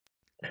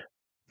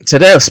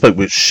Today I spoke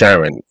with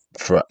Sharon,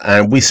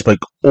 and we spoke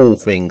all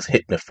things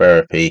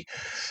hypnotherapy,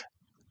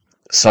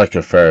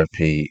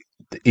 psychotherapy,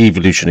 the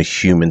evolution of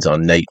humans, our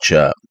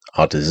nature,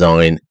 our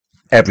design,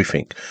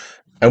 everything.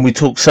 And we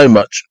talked so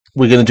much.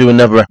 We're going to do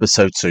another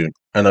episode soon,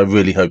 and I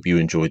really hope you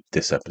enjoyed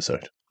this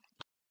episode.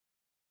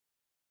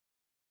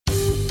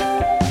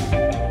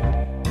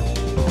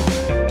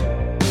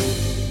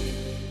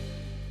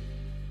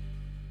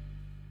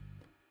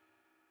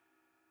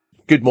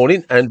 Good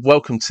morning and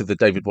welcome to the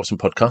David Watson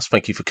podcast.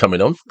 Thank you for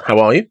coming on. How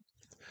are you?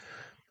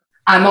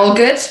 I'm all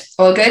good.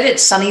 All good.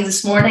 It's sunny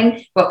this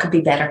morning. What could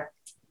be better?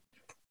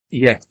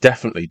 Yeah,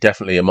 definitely.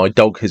 And my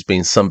dog has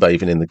been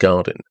sunbathing in the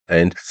garden.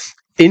 And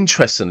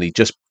interestingly,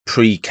 just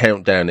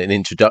pre-countdown and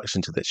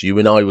introduction to this, you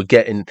and I were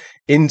getting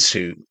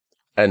into,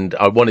 and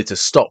I wanted to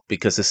stop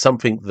because there's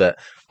something that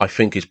I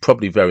think is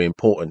probably very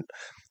important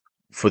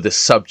for the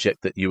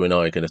subject that you and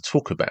I are going to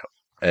talk about.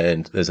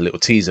 And there's a little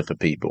teaser for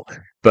people.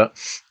 But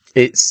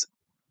it's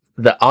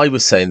that I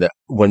was saying that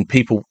when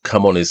people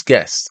come on as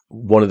guests,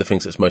 one of the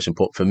things that's most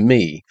important for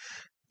me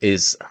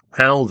is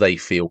how they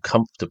feel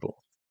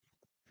comfortable.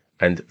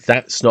 And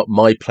that's not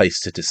my place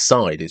to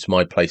decide. It's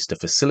my place to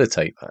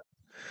facilitate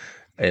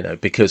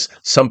that. Because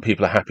some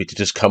people are happy to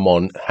just come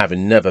on,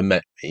 having never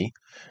met me,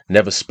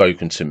 never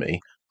spoken to me,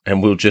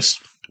 and we'll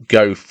just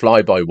go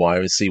fly by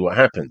wire and see what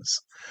happens.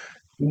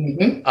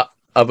 Mm-hmm.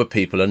 Other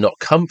people are not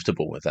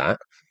comfortable with that.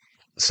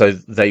 So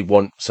they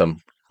want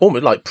some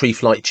almost like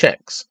pre-flight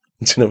checks.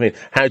 Do you know what I mean?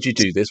 How do you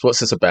do this?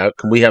 What's this about?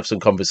 Can we have some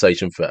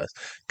conversation first?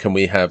 Can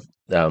we have?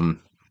 Can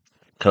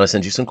I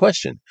send you some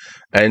question?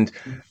 And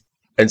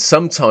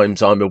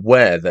sometimes I'm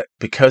aware that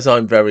because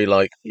I'm very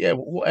like, yeah,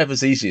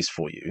 whatever's easiest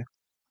for you,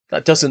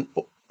 that doesn't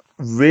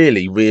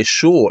really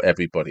reassure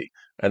everybody.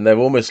 And they're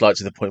almost like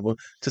to the point, well,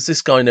 does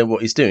this guy know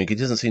what he's doing? He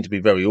doesn't seem to be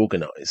very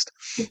organized.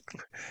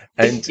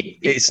 And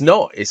it's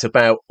not. It's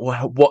about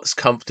what's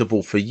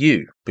comfortable for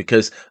you,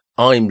 because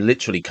I'm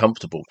literally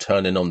comfortable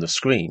turning on the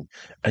screen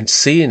and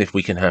seeing if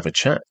we can have a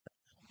chat.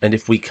 And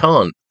if we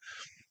can't,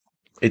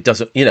 it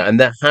doesn't, and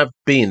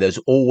there's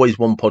always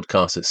one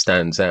podcast that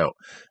stands out.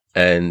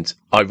 And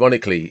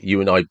ironically, you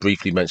and I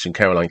briefly mentioned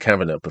Caroline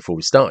Kavanagh before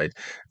we started.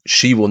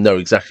 She will know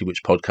exactly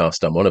which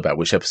podcast I'm on about,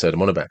 which episode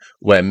I'm on about,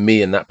 where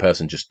me and that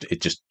person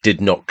it just did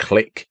not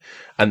click.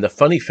 And the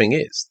funny thing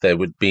is, there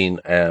would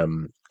been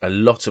a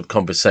lot of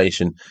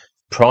conversation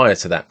prior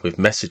to that with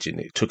messaging.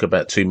 It took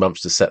about 2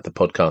 months to set the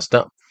podcast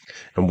up.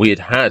 And we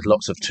had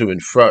lots of to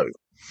and fro.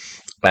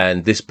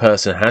 And this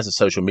person has a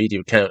social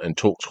media account and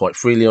talks quite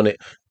freely on it,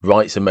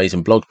 writes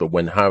amazing blogs. But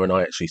when her and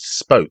I actually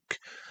spoke,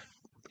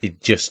 it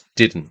just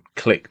didn't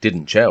click,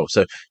 didn't gel.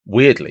 So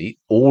weirdly,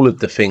 all of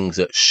the things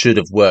that should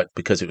have worked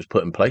because it was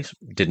put in place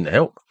didn't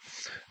help.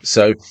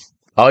 So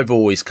I've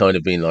always kind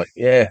of been like,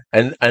 yeah.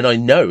 And I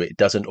know it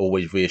doesn't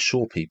always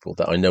reassure people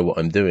that I know what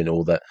I'm doing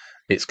or that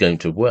it's going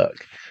to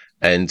work.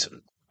 And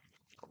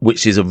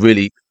which is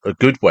a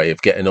good way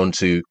of getting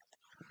onto,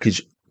 because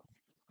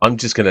I'm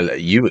just going to let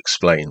you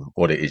explain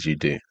what it is you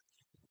do.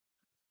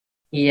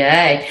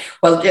 Yeah.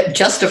 Well,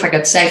 just if I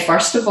could say,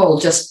 first of all,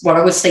 just what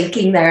I was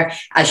thinking there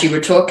as you were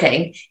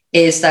talking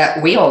is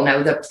that we all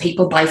know that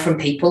people buy from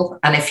people.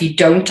 And if you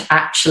don't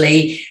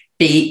actually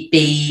to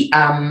be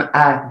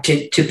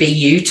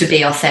you, to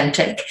be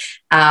authentic,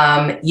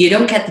 you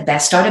don't get the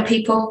best out of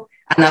people.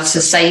 And that's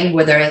the same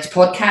whether it's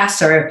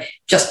podcasts or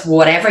just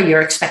whatever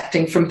you're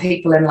expecting from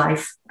people in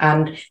life.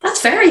 And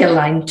that's very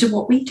aligned to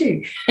what we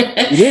do.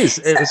 It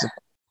is.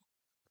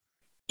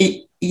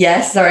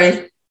 Yes,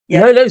 sorry.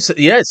 Yeah. No. So,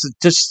 yeah, it's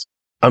just,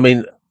 I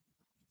mean,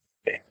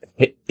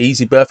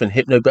 easy birth and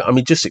hypno, but I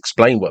mean, just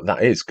explain what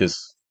that is,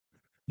 because.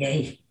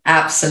 Yeah,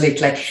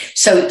 absolutely.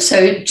 So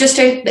just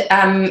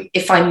to,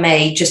 if I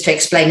may, just to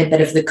explain a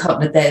bit of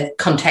the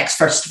context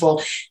first of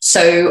all.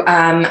 So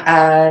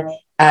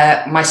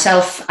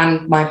myself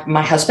and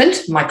my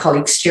husband, my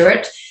colleague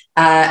Stuart,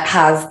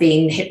 have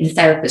been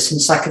hypnotherapists and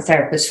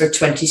psychotherapists for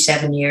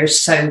 27 years.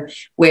 So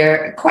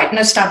we're quite an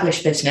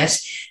established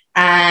business.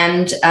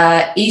 And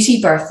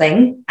easy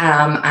birthing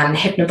and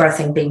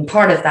hypnobirthing being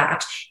part of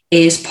that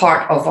is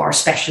part of our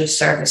specialist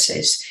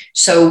services.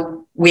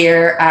 So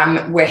we're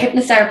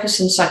hypnotherapists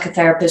and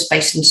psychotherapists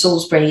based in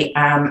Salisbury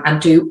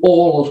and do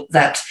all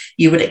that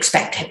you would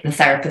expect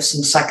hypnotherapists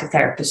and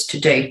psychotherapists to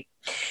do.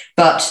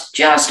 But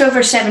just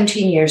over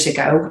 17 years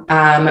ago,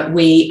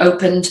 we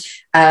opened,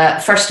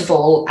 first of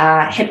all,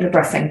 a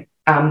hypnobirthing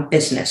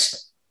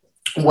business,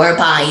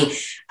 whereby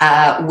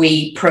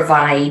we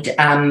provide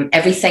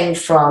everything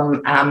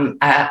from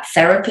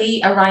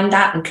therapy around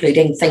that,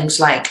 including things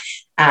like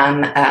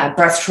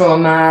birth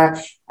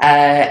trauma,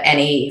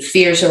 any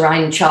fears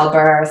around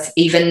childbirth,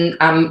 even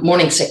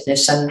morning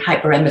sickness and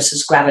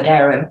hyperemesis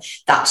gravidarum,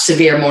 that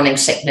severe morning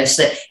sickness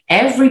that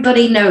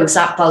everybody knows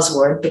that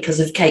buzzword because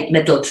of Kate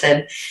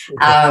Middleton,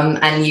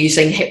 and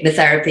using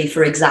hypnotherapy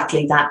for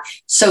exactly that.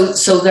 So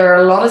there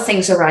are a lot of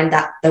things around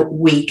that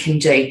we can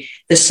do.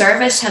 The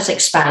service has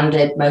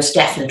expanded most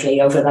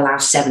definitely over the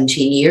last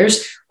 17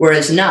 years,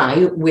 whereas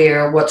now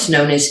we're what's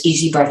known as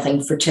easy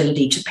birthing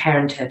fertility to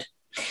parenthood.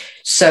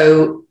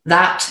 So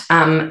that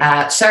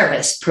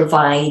service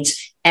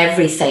provides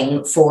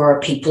everything for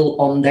people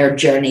on their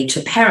journey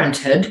to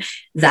parenthood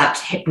that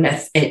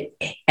hypnosis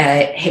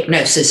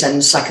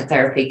and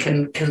psychotherapy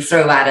can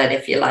throw at it,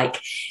 if you like.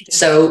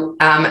 So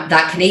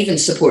that can even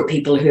support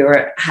people who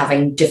are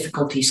having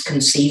difficulties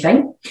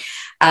conceiving.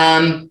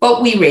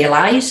 But we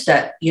realize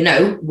that,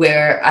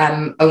 we're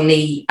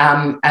only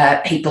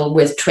people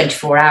with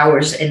 24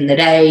 hours in the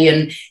day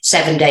and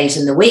 7 days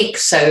in the week.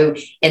 So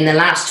in the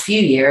last few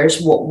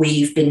years, what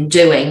we've been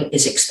doing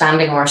is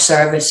expanding our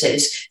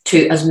services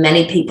to as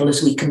many people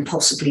as we can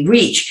possibly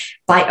reach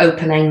by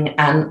opening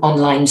an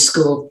online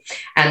school.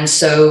 And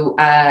so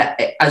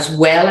as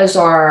well as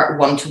our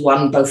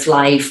one-to-one, both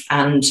live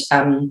and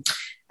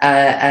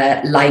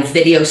live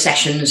video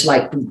sessions,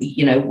 like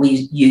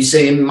we use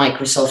Zoom,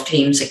 Microsoft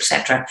Teams,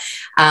 etc.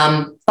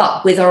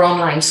 But with our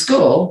online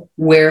school,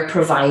 we're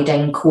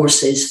providing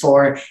courses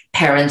for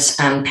parents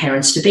and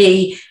parents to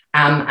be,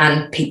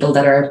 and people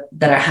that are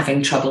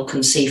having trouble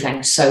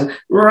conceiving. So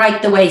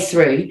right the way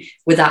through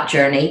with that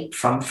journey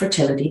from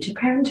fertility to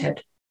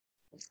parenthood.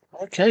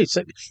 Okay,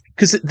 so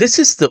because this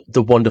is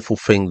the wonderful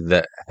thing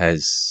that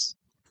has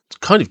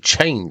kind of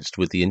changed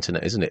with the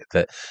internet, isn't it?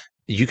 That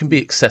you can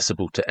be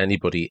accessible to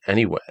anybody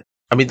anywhere.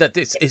 I mean,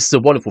 it's the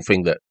wonderful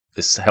thing that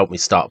this helped me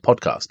start a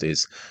podcast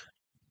is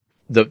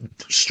that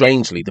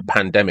strangely the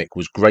pandemic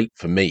was great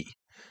for me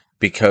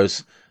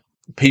because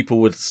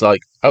people were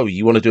like, oh,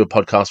 you want to do a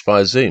podcast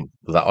via Zoom?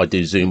 That I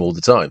do Zoom all the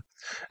time.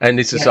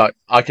 And it's just like,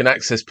 I can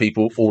access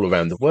people all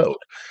around the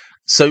world.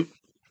 So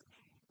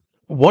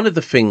one of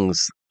the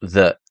things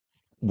that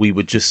we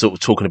were just sort of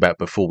talking about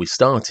before we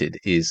started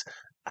is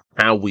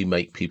how we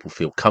make people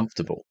feel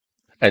comfortable.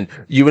 And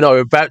you and I were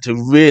about to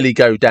really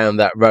go down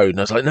that road. And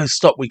I was like, no,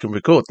 stop, we can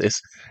record this.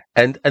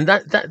 And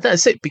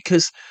that's it,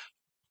 because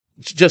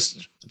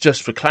just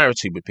for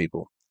clarity with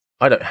people,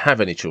 I don't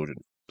have any children.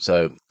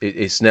 So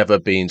it's never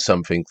been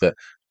something that,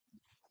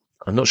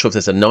 I'm not sure if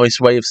there's a nice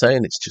way of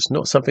saying it's just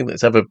not something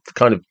that's ever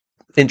kind of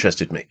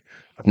interested me.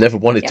 I've never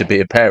wanted to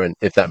be a parent,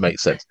 if that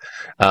makes sense.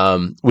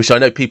 Which I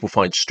know people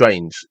find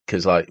strange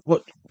because, like,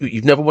 what,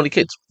 you've never wanted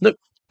kids? No,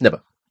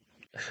 never.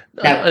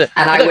 No, and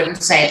I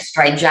wouldn't say it's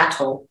strange at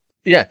all.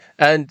 Yeah,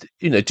 and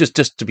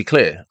just to be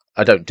clear,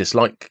 I don't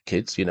dislike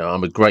kids.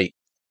 I'm a great,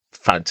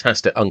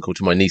 fantastic uncle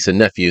to my niece and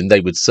nephew, and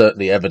they would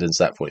certainly evidence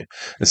that for you.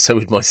 And so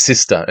would my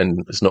sister,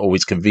 and it's not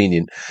always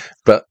convenient,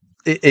 but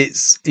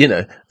it's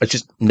I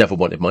just never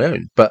wanted my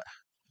own. But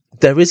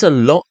there is a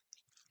lot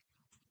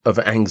of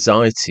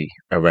anxiety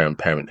around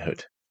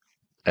parenthood,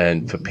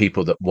 and for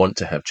people that want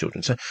to have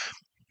children. So,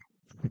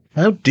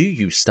 how do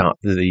you start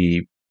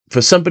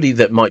for somebody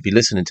that might be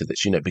listening to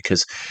this?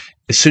 Because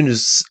as soon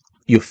as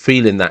you're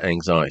feeling that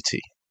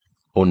anxiety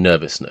or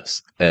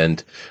nervousness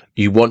and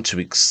you want to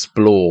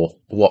explore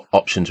what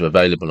options are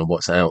available and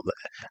what's out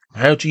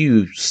there, how do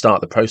you start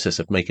the process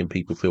of making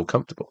people feel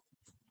comfortable?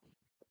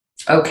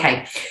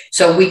 Okay,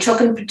 so we're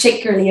talking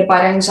particularly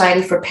about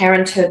anxiety for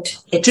parenthood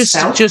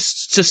itself?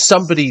 Just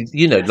somebody,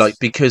 like,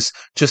 because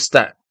just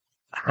that,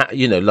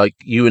 like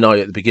you and I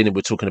at the beginning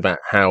were talking about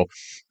how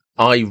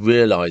I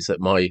realise that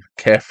my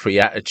carefree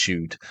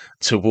attitude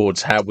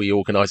towards how we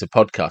organise a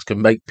podcast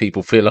can make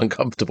people feel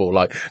uncomfortable.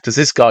 Like, does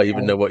this guy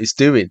even know what he's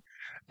doing?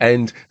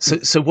 And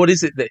so what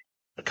is it that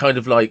kind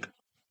of like,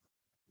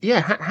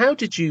 how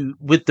did you,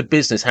 with the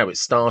business, how it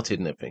started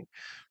and everything,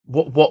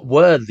 what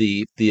were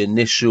the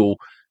initial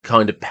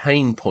kind of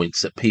pain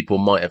points that people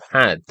might have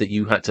had that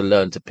you had to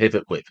learn to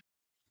pivot with?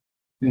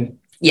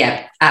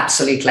 Yeah,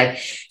 absolutely.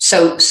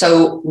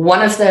 So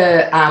one of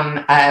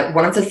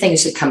the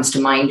things that comes to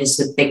mind is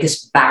the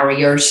biggest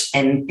barriers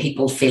in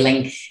people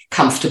feeling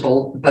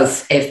comfortable,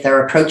 both if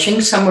they're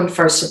approaching someone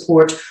for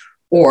support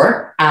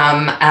or,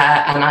 and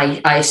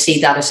I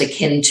see that as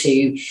akin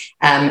to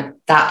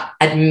that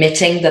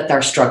admitting that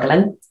they're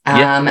struggling,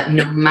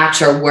 no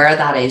matter where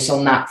that is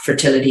on that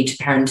fertility to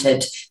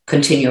parenthood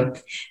continuum.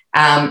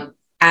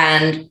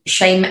 And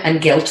shame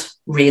and guilt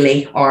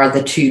really are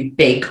the two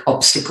big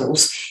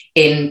obstacles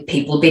in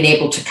people being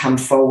able to come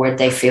forward.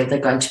 They feel they're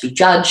going to be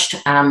judged.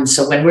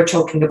 So when we're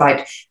talking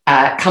about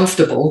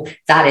comfortable,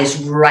 that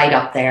is right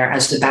up there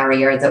as the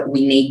barrier that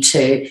we need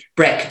to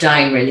break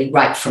down really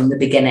right from the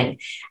beginning.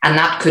 And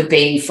that could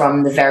be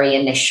from the very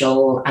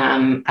initial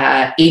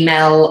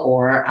email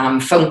or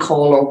phone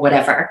call or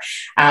whatever.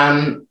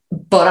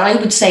 But I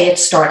would say it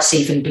starts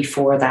even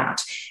before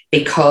that,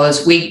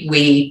 because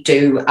we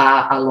do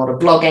a lot of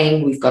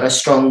blogging. We've got a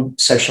strong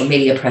social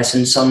media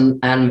presence on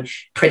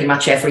pretty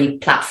much every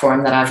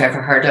platform that I've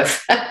ever heard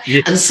of,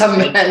 and some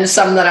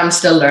that I'm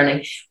still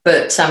learning.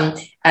 But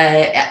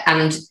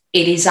and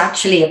it is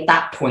actually at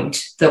that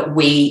point that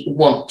we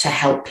want to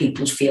help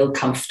people feel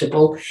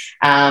comfortable.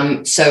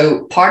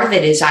 So part of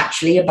it is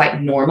actually about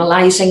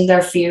normalizing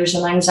their fears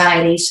and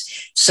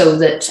anxieties so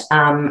that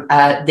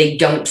they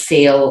don't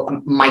feel,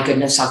 my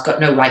goodness, I've got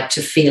no right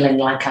to feeling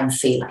like I'm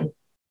feeling.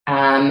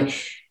 So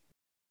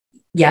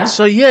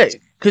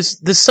because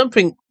there's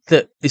something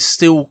that is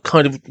still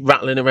kind of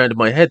rattling around in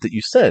my head that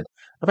you said,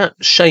 about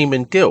shame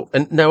and guilt.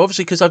 And now,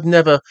 obviously, because I've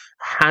never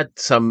had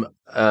some,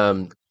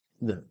 I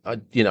don't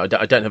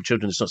have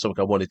children. It's not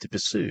something I wanted to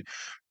pursue.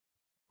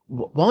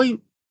 Why,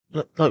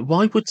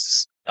 why would?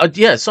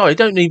 Sorry, I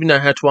don't even know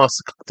how to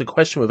ask the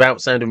question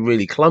without sounding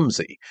really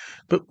clumsy.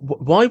 But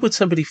why would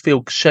somebody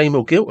feel shame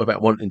or guilt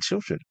about wanting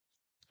children?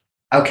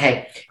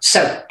 Okay,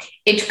 so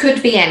it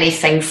could be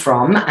anything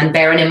from, and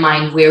bearing in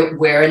mind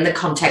we're in the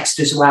context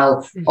as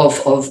well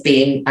of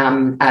being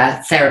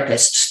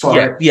therapists for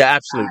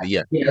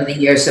absolutely, the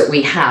years that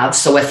we have.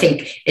 So I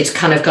think it's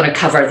kind of going to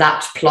cover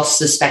that plus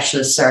the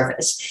specialist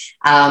service.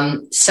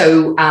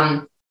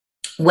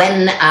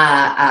 When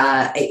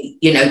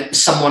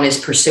someone is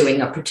pursuing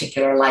a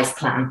particular life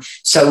plan,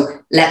 so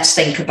let's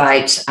think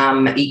about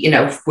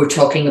we're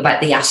talking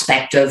about the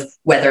aspect of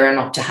whether or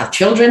not to have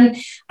children.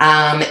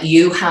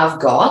 You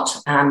have got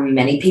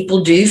many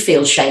people do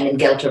feel shame and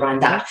guilt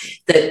around that.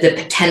 The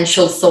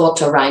potential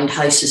thought around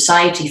how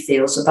society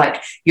feels about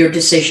your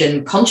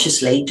decision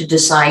consciously to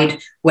decide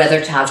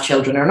whether to have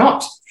children or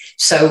not.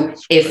 So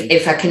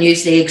if I can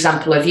use the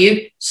example of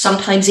you,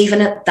 sometimes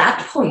even at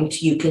that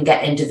point, you can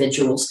get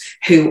individuals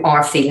who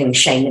are feeling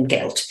shame and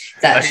guilt.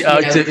 Now like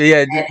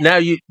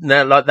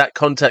that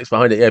context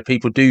behind it. Yeah,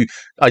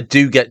 I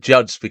do get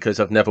judged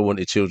because I've never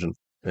wanted children.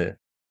 Yeah.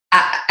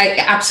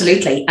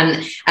 Absolutely.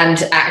 And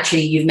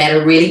actually, you've made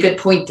a really good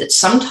point that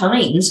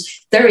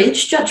sometimes there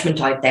is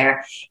judgment out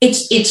there.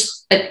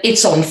 It's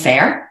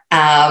unfair,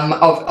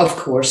 of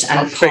course.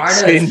 And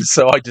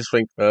so I just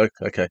think,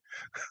 okay.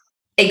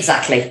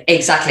 Exactly.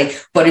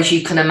 But as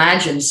you can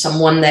imagine,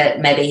 someone that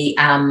maybe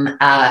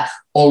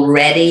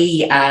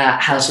already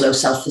has low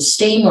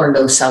self-esteem or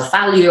low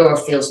self-value or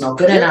feels not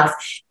good enough,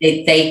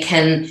 they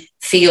can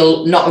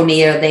feel not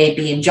only are they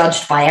being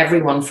judged by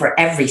everyone for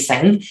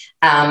everything,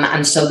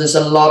 and so there's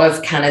a lot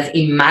of kind of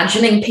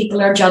imagining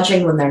people are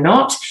judging when they're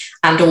not.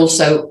 And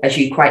also, as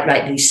you quite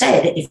rightly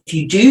said, if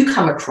you do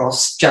come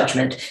across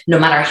judgment, no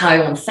matter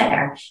how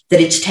unfair,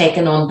 that it's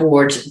taken on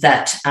board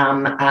that,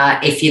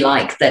 if you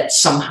like, that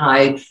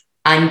somehow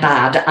I'm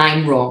bad,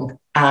 I'm wrong.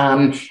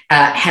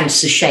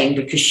 Hence the shame,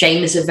 because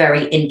shame is a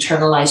very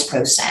internalized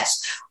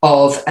process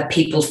of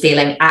people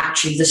feeling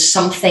actually there's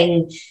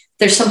something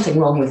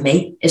wrong with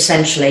me,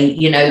 essentially,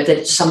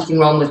 that something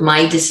wrong with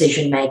my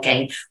decision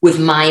making, with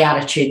my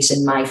attitudes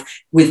in life,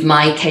 with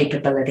my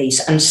capabilities.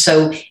 And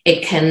so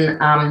it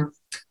can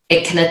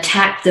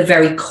attack the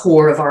very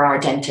core of our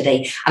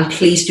identity. And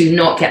please do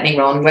not get me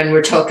wrong, when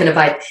we're talking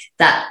about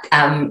that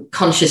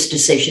conscious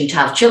decision to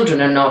have children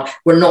or not,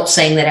 we're not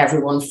saying that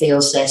everyone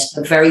feels this,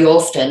 but very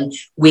often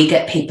we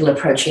get people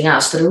approaching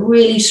us that are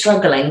really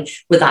struggling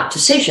with that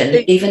decision,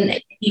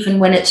 even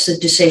when it's a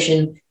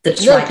decision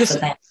that's right for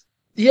them.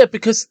 Yeah,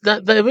 because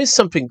there is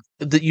something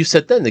that you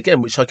said then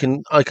again, which I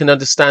can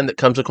understand that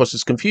comes across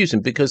as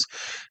confusing, because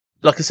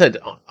like I said,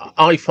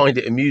 I find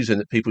it amusing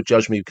that people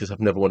judge me because I've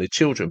never wanted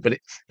children, but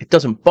it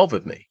doesn't bother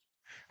me.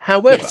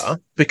 However,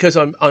 because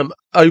I'm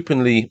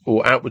openly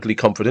or outwardly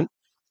confident,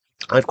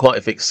 I have quite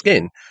a thick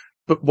skin.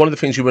 But one of the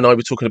things you and I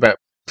were talking about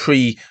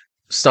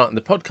pre-starting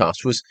the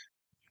podcast was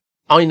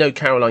I know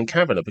Caroline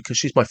Kavanagh because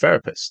she's my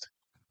therapist.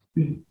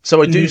 Mm-hmm.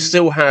 So I do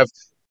still have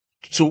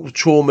sort of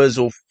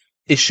traumas or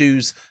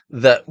issues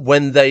that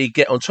when they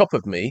get on top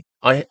of me,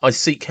 I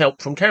seek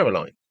help from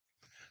Caroline.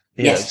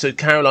 You know, so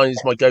Caroline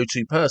is my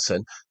go-to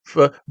person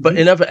but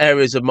in other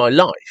areas of my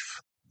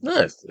life,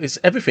 no,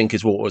 everything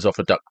is water off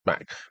a duck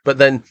back. But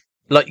then,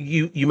 like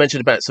you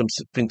mentioned about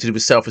something to do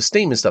with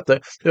self-esteem and stuff,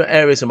 there are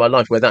areas of my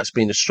life where that's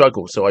been a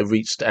struggle. So I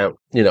reached out,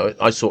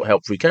 I sought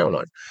help through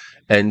Caroline.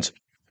 And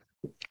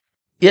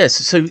yes,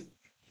 so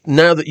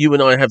now that you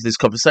and I have this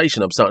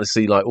conversation, I'm starting to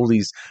see like all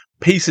these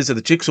pieces of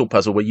the jigsaw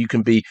puzzle where you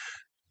can be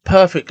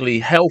perfectly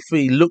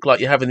healthy, look like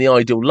you're having the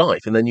ideal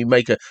life, and then you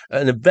make a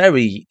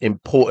very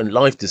important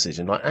life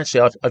decision. Like,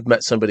 actually, I've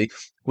met somebody,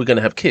 we're going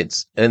to have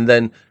kids, and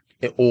then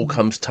it all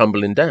comes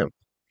tumbling down.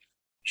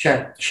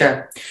 Sure.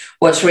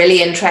 What's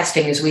really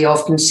interesting is we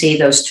often see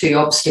those two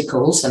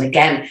obstacles, and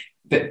again,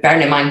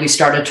 bearing in mind we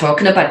started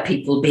talking about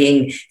people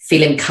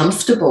feeling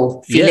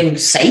comfortable, feeling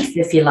safe,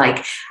 if you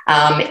like,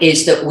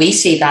 is that we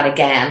see that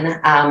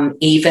again,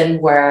 even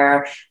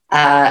where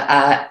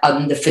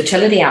on the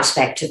fertility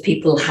aspect, if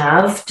people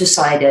have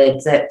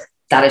decided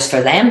that is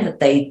for them, that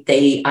they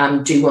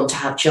do want to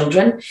have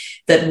children,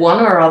 that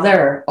one or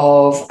other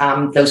of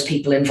those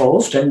people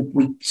involved, and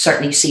we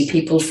certainly see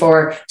people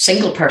for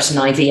single person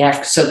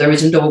IVF, so there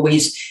isn't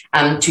always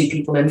two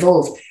people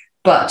involved.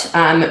 But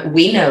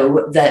we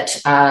know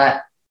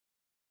that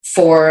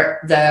for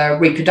the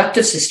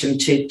reproductive system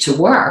to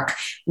work,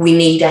 we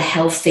need a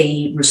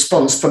healthy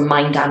response from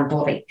mind and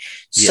body,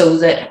 so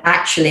that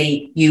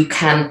actually you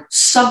can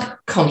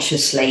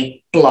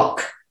subconsciously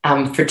block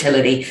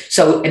fertility.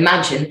 So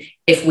imagine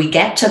if we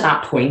get to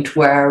that point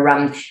where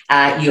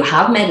you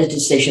have made a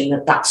decision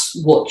that that's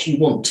what you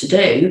want to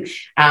do.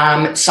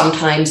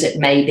 Sometimes it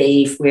may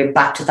be, if we're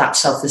back to that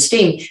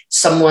self-esteem,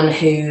 someone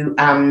who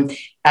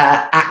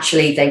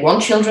actually they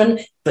want children,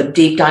 but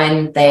deep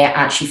down they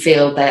actually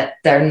feel that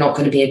they're not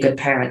going to be a good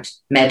parent.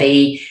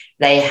 Maybe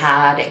they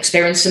had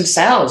experienced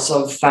themselves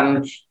of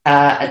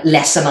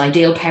less than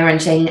ideal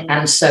parenting.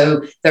 And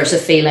so there's a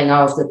feeling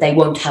of that they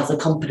won't have the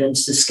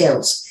competence, the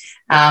skills.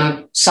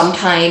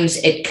 Sometimes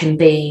it can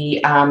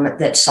be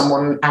that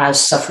someone has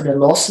suffered a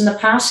loss in the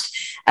past.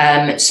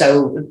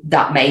 So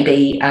that may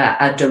be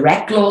a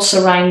direct loss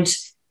around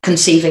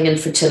conceiving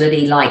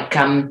infertility, like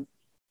a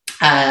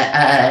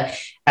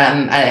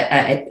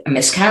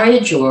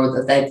miscarriage,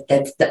 or that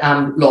they've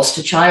lost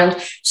a child.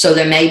 So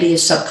there may be a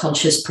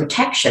subconscious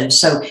protection.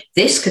 So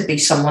this could be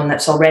someone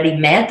that's already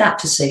made that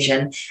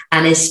decision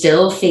and is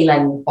still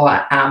feeling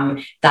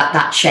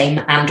that shame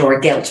and or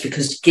guilt,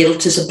 because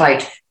guilt is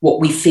about what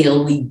we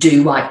feel we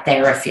do out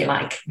there, if you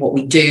like, what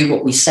we do,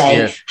 what we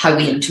say, how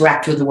we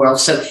interact with the world.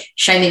 So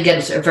shame and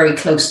guilt are very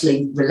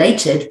closely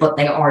related, but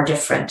they are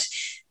different.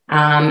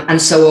 And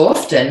so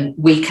often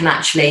we can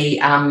actually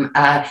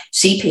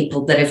see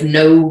people that have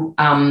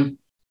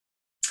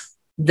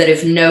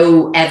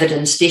no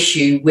evidenced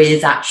issue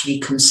with actually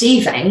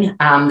conceiving.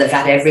 They've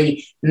had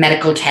every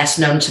medical test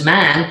known to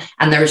man,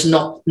 and there's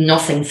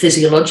nothing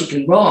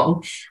physiologically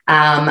wrong,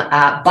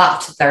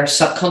 but their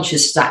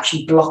subconscious is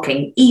actually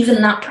blocking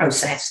even that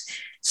process.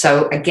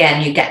 So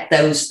again, you get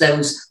those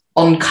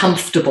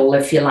uncomfortable,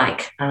 if you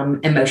like,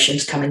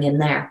 emotions coming in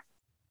there.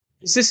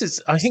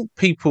 I think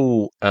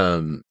people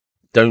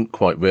don't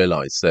quite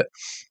realize that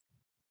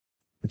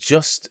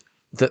just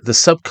that the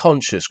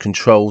subconscious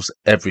controls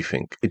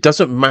everything. It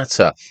doesn't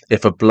matter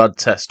if a blood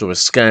test or a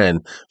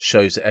scan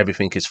shows that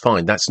everything is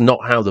fine. That's not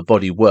how the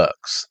body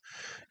works.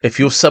 If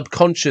your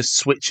subconscious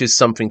switches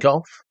something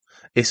off,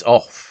 it's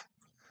off.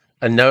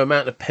 And no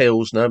amount of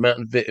pills, no amount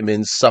of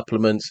vitamins,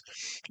 supplements,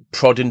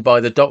 prodding by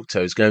the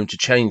doctor is going to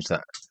change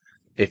that.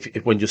 If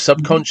when your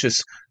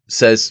subconscious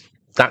says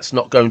that's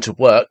not going to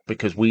work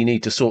because we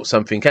need to sort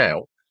something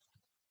out,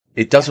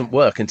 it doesn't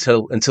work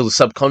until the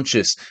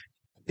subconscious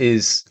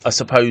is, I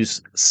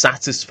suppose,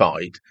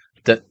 satisfied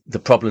that the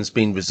problem's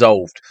been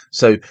resolved.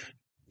 So,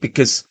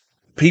 because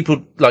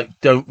people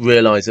don't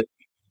realize that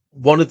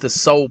one of the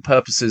sole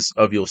purposes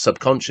of your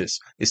subconscious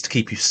is to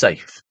keep you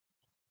safe.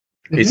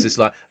 It's just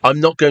like, I'm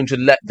not going to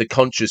let the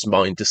conscious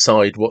mind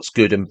decide what's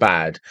good and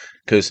bad,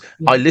 because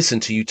I listen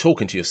to you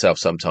talking to yourself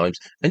sometimes,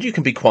 and you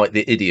can be quite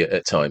the idiot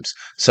at times.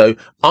 So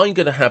I'm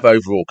going to have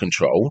overall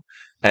control,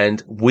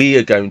 and we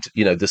are going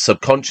to, the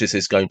subconscious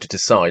is going to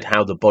decide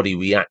how the body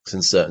reacts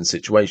in certain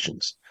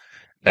situations.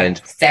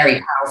 And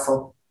very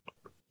powerful.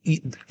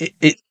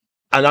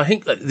 And I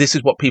think that this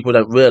is what people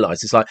don't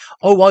realize. It's like,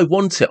 oh, I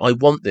want it. I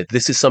want this.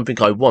 This is something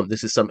I want.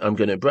 This is something I'm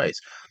going to embrace.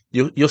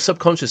 Your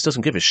subconscious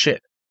doesn't give a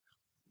shit.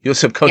 Your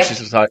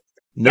subconscious is like,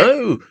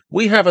 no,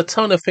 we have a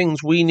ton of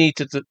things we need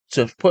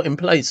to put in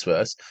place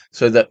first,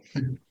 so that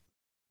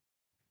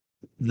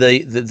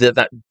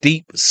that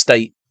deep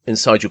state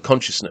inside your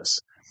consciousness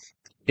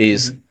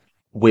is,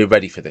 we're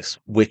ready for this.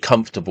 We're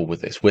comfortable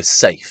with this. We're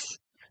safe.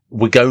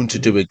 We're going to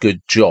do a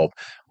good job.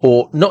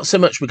 Or not so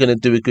much we're going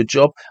to do a good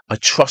job. I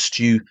trust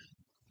you.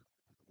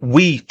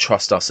 We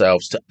trust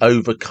ourselves to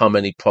overcome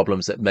any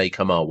problems that may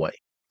come our way.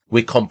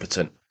 We're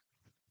competent.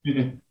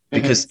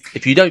 Because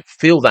if you don't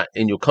feel that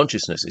in your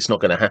consciousness, it's not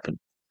going to happen.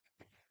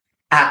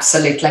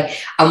 Absolutely.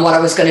 And what I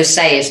was going to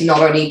say is, not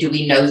only do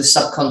we know the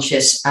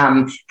subconscious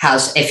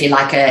has, if you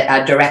like,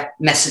 a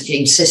direct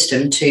messaging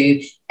system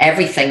to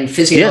everything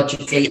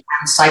physiologically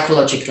and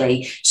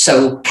psychologically,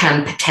 so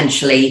can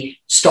potentially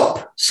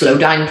slow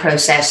down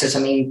processes.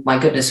 I mean, my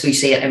goodness, we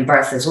see it in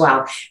birth as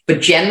well.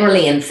 But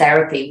generally in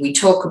therapy, we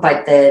talk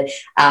about the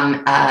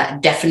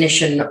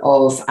definition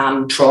of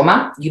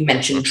trauma. You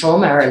mentioned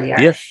trauma earlier.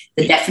 Yeah.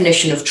 The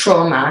definition of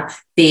trauma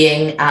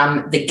being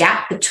the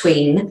gap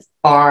between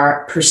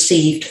our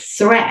perceived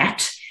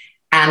threat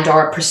and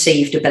our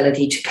perceived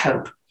ability to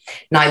cope.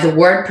 Now, the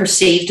word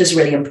perceived is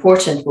really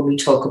important when we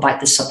talk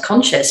about the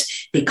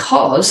subconscious,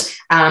 because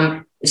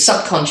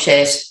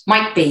subconscious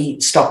might be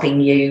stopping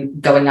you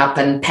going up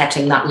and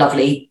petting that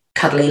lovely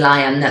cuddly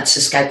lion that's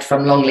escaped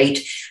from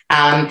Longleat,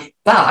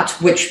 but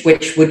which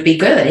would be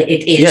good.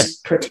 It is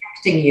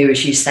protecting you,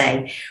 as you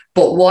say.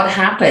 But what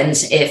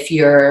happens if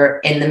you're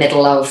in the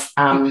middle of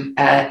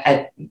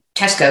a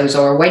Tesco's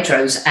or a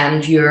Waitrose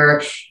and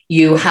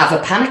you have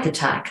a panic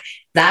attack?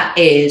 That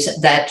is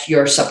that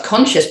your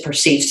subconscious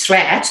perceived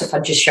threat, if I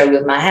just show you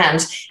with my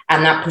hands,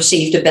 and that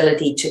perceived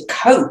ability to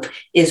cope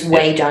is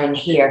way down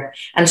here.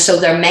 And so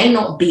there may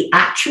not be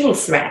actual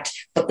threat,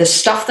 but the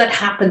stuff that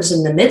happens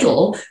in the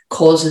middle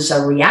causes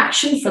a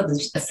reaction from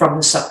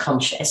the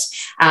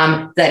subconscious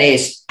that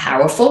is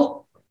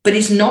powerful, but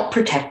is not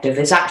protective,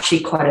 is actually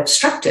quite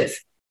obstructive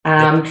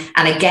and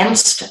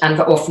against, and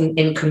often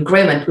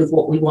incongruent with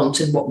what we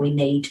want and what we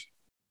need.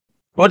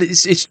 Well,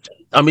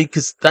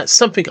 because that's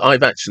something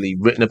I've actually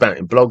written about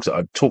in blogs, that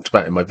I've talked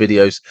about in my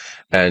videos,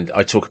 and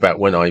I talk about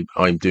when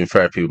I'm doing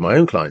therapy with my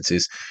own clients,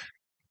 is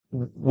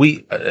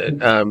we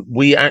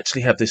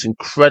actually have this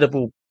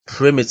incredible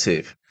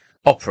primitive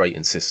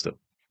operating system.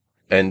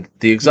 And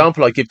the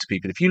example I give to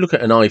people, if you look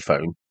at an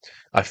iPhone,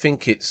 I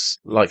think it's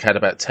had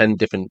about 10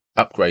 different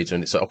upgrades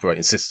on its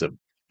operating system.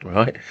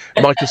 right?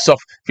 Microsoft.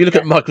 If you look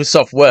at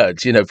Microsoft Word,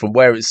 from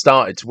where it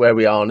started to where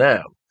we are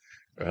now,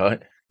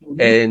 right?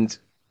 Mhm. And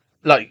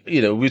like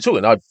we were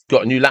talking, I've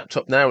got a new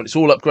laptop now, and it's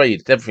all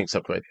upgraded. Everything's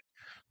upgraded.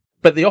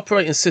 But the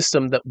operating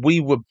system that we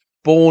were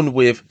born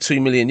with 2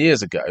 million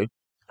years ago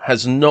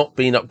has not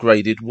been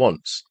upgraded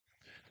once.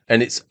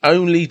 And its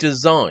only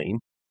design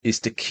is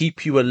to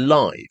keep you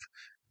alive.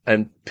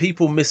 And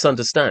people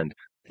misunderstand.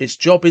 Its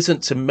job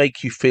isn't to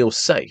make you feel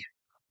safe.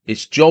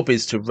 Its job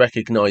is to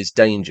recognize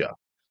danger.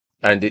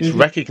 And it Mhm.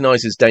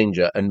 recognizes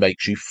danger and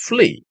makes you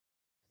flee,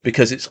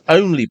 because its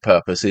only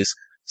purpose is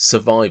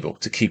survival,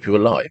 to keep you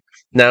alive.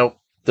 Now,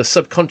 the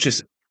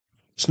subconscious,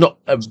 it's not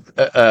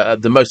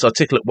the most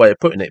articulate way of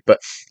putting it, but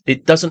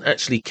it doesn't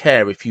actually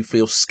care if you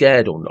feel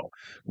scared or not.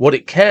 What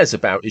it cares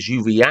about is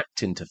you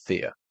reacting to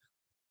fear.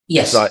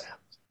 It's like, Yes.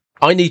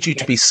 I need you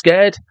to be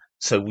scared,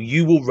 so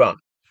you will run.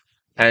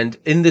 And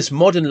in this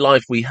modern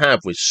life we have,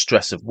 with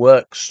stress of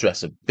work,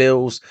 stress of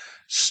bills,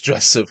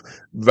 stress of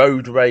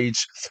road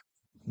rage,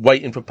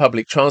 waiting for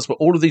public transport,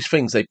 all of these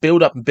things, they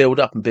build up and build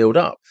up and build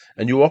up.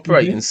 And your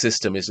operating Mhm.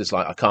 system is just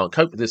like, I can't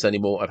cope with this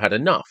anymore. I've had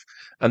enough.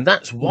 And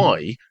that's Mhm.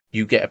 why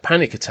you get a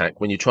panic attack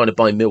when you're trying to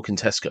buy milk in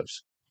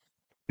Tesco's,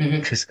 Mhm.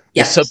 because the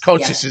Yeah.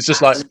 subconscious Yeah. is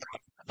just like,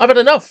 I've had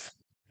enough.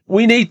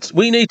 We need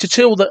to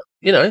chill that,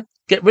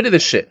 get rid of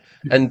this shit.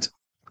 And,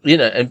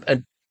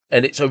 and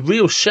it's a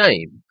real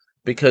shame,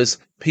 because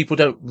people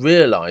don't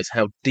realize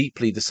how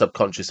deeply the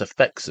subconscious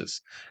affects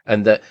us,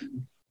 and that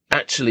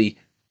actually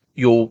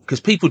because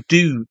people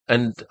do,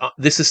 and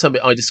this is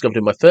something I discovered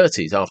in my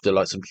 30s after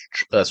like some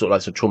sort of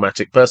like some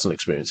traumatic personal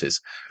experiences.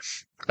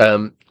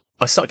 I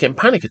started getting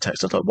panic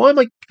attacks. I was like, why am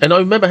I? And I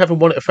remember having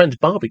one at a friend's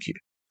barbecue,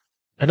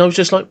 and I was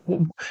just like,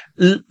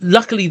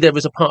 luckily there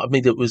was a part of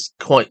me that is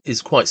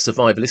quite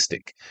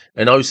survivalistic,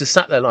 and I was just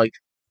sat there like,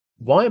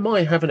 why am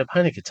I having a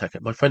panic attack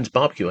at my friend's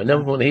barbecue? I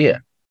never want to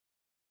hear.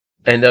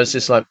 And I was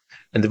just like,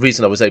 and the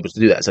reason I was able to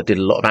do that is I did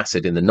a lot of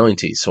acid in the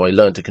 90s, so I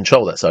learned to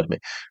control that side of me.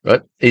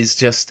 Right? But it's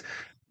just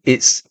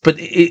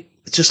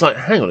like,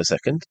 hang on a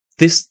second,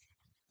 this,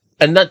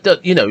 and that,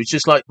 it's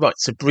just like, right,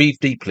 so breathe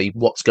deeply,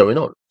 what's going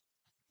on?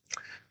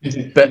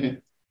 Mhm. But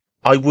Mhm.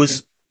 I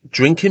was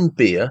drinking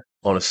beer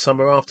on a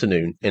summer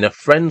afternoon in a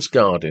friend's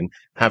garden,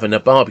 having a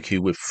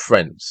barbecue with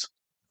friends.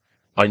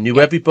 I knew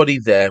Yeah. everybody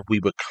there. We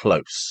were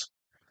close.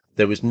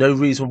 There was no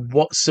reason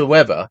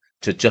whatsoever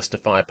to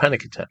justify a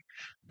panic attack.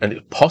 And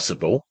it's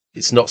possible,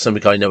 it's not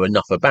something I know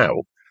enough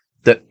about,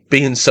 that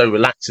being so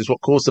relaxed is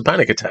what caused the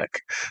panic attack.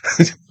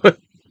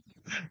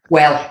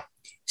 Well,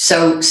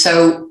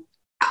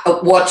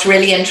 what's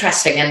really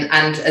interesting,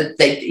 to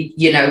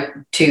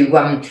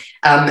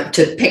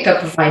pick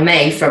up, if I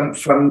may,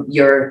 from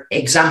your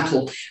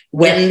example, Yeah.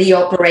 when the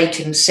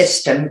operating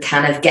system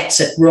kind of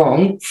gets it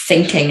wrong,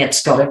 thinking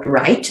it's got it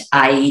right,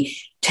 i.e.,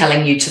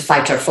 telling you to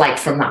fight or flight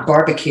from that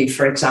barbecue,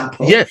 for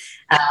example, Yeah.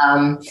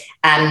 um,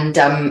 and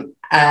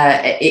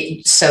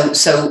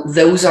so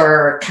those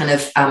are kind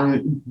of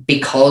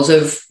because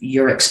of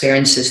your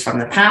experiences from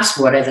the past,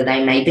 whatever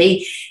they may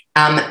be,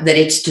 that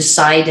it's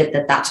decided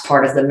that that's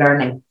part of the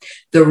learning.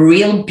 The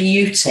real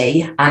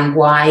beauty, and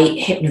why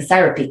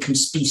hypnotherapy can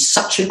be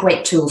such a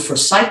great tool for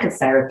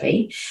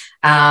psychotherapy,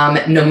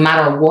 no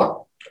matter what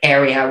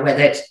area,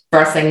 whether it's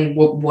birthing,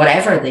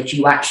 whatever that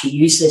you actually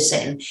use this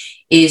in,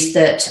 is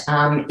that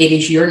it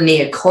is your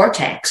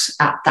neocortex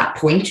at that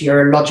point,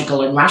 your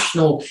logical and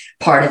rational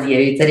part of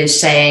you, that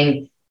is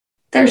saying,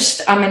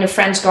 I'm in a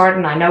friend's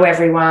garden, I know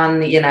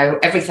everyone,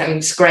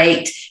 everything's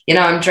great,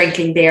 I'm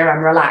drinking beer,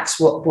 I'm relaxed,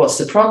 what's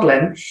the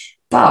problem?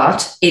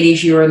 But it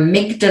is your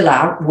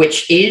amygdala,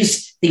 which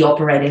is the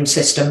operating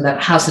system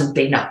that hasn't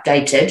been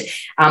updated,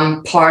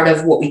 part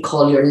of what we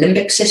call your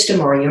limbic system,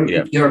 or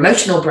your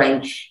emotional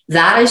brain.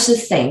 That is the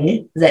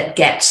thing that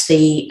gets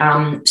the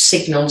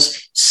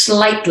signals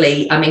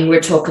slightly, we're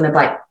talking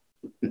about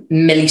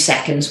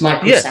milliseconds,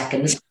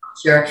 microseconds, not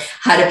sure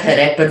how to put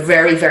it, but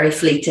very, very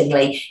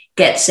fleetingly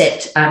gets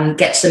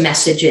the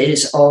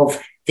messages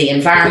of the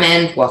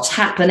environment, what's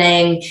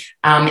happening.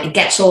 It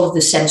gets all of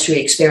the sensory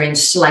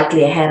experience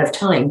slightly ahead of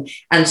time.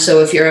 And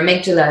so if your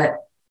amygdala,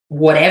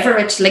 whatever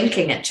it's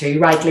linking it to,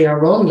 rightly or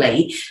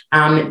wrongly,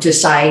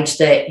 decides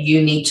that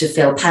you need to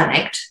feel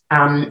panicked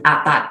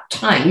at that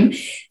time,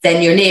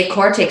 then your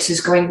neocortex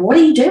is going, what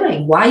are you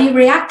doing? Why are you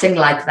reacting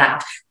like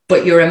that?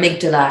 But your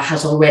amygdala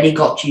has already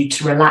got you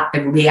to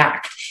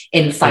react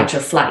in fight or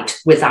flight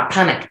with that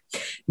panic.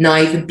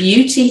 Now, the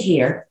beauty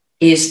here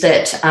is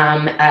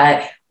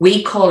that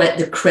we call it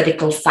the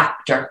critical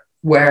factor,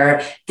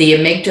 where the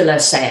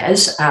amygdala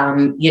says,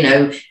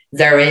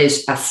 there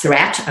is a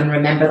threat, and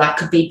remember, that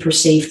could be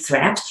perceived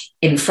threat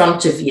in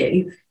front of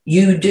you.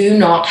 You do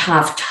not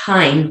have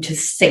time to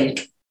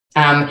think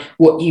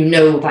what you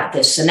know about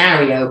this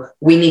scenario.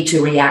 We need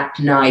to react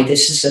now.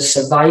 This is a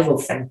survival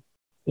thing.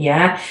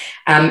 Yeah.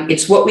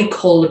 It's what we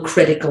call the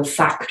critical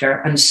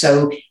factor. And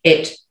so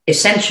it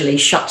essentially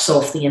shuts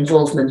off the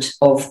involvement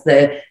of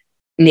the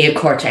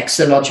neocortex,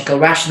 the logical,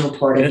 rational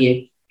part of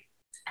you.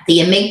 The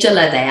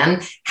amygdala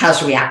then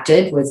has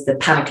reacted with the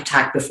panic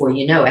attack before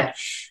you know it.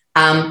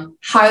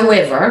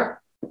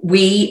 However,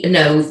 we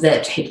know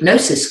that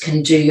hypnosis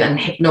can do, and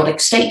hypnotic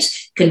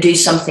states can do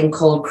something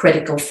called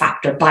critical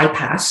factor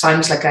bypass.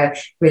 Sounds like a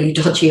really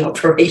dodgy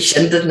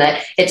operation, doesn't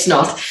it? It's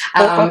not.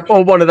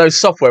 Or one of those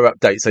software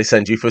updates they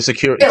send you for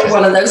security. Yeah,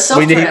 one of those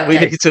software updates. We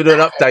need to do an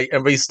update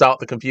and restart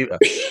the computer.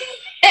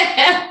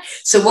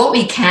 So what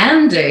we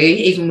can do,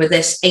 even with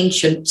this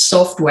ancient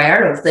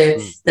software of the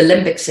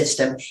limbic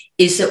system,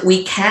 is that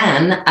we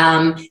can,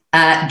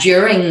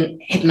 during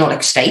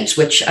hypnotic states,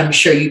 which I'm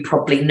sure you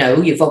probably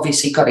know, you've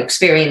obviously got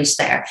experience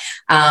there,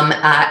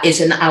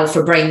 is an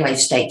alpha brainwave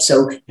state.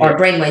 So our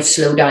brainwaves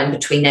slow down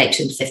between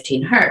 8 and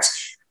 15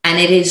 hertz. And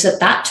it is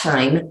at that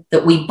time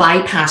that we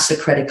bypass the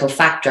critical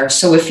factor.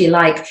 So if you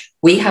like,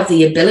 we have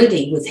the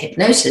ability with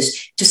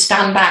hypnosis to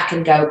stand back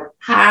and go,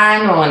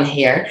 hang on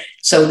here.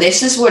 So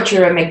this is what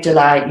your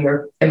amygdala,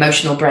 your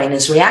emotional brain,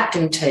 is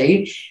reacting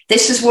to.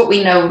 This is what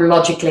we know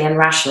logically and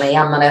rationally.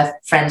 I'm at a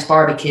friend's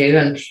barbecue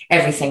and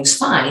everything's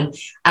fine.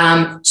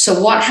 So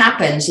what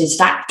happens is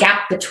that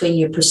gap between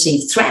your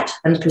perceived threat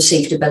and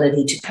perceived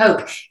ability to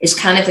cope is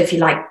kind of, if you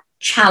like,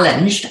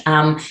 challenged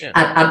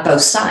at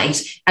both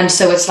sides. And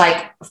so it's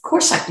like, of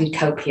course I can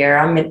cope here.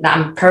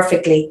 I'm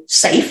perfectly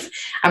safe.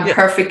 I'm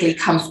perfectly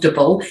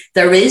comfortable.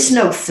 There is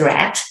no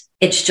threat.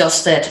 It's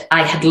just that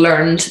I had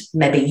learned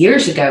maybe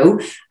years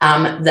ago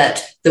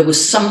that there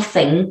was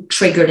something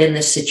triggered in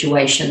this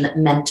situation that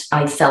meant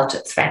I felt a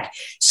threat.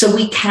 So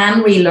we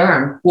can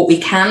relearn what we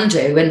can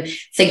do. And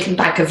thinking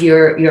back of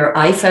your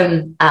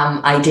iPhone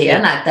idea,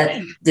 and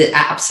that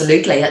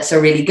absolutely, that's a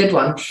really good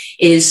one,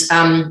 is,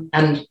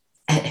 and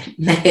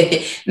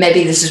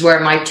maybe this is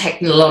where my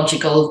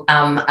technological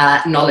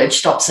knowledge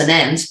stops and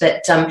ends,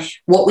 but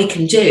what we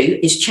can do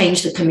is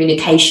change the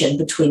communication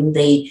between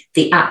the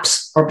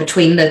apps or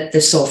between the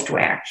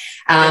software,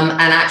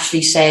 and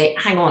actually say,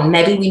 hang on,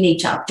 maybe we need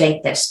to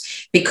update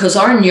this, because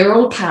our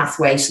neural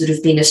pathways that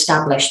have been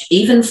established,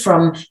 even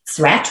from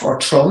threat or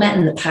trauma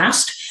in the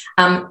past,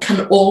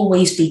 can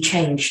always be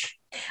changed.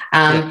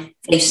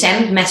 They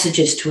send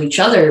messages to each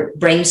other,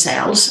 brain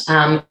cells,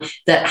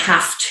 that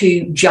have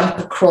to jump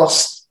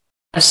across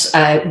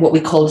what we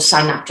call a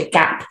synaptic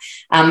gap.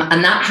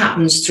 And that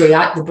happens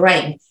throughout the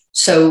brain.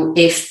 So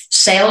if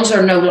cells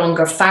are no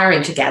longer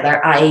firing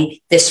together,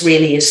 i.e. this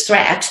really is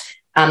threat,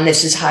 and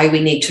this is how we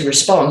need to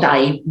respond,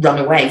 i.e. run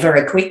away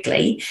very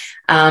quickly,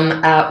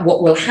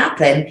 what will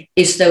happen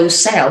is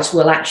those cells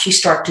will actually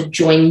start to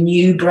join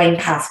new brain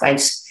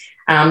pathways,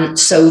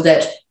 so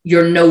that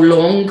you're no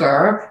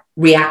longer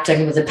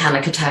reacting with a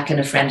panic attack in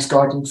a friend's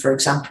garden, for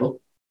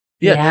example.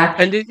 Yeah.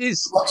 And it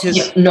is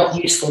what's not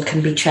useful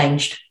can be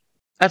changed.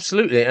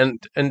 Absolutely. And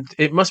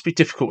it must be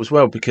difficult as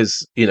well,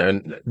 because,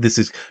 and this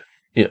is,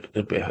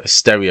 a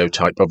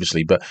stereotype,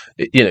 obviously, but,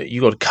 you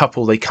got a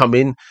couple, they come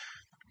in,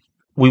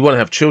 we want to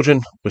have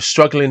children, we're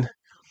struggling,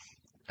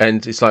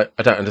 and it's like,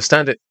 I don't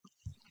understand it.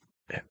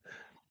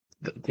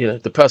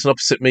 The person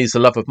opposite me is the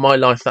love of my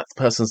life, that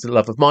person's the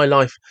love of my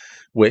life,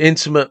 we're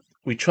intimate,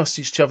 we trust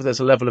each other, there's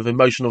a level of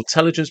emotional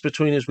intelligence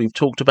between us, we've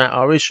talked about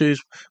our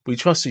issues, we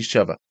trust each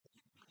other,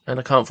 and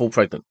I can't fall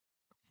pregnant.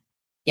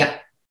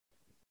 Yep,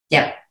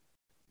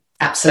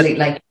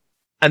 absolutely.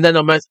 And then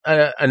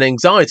an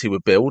anxiety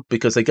would build,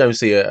 because they go and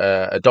see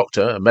a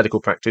doctor, a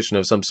medical practitioner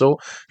of some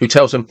sort, who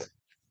tells them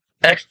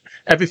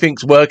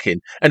everything's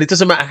working, and it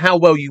doesn't matter how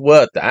well you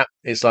word that,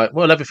 it's like,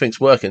 well, everything's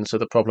working, so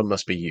the problem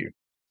must be you.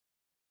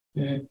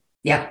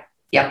 Yeah.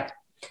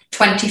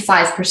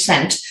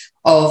 25%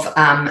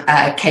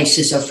 of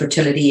cases of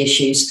fertility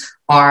issues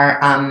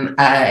are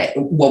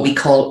what we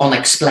call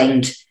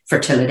unexplained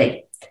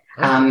fertility.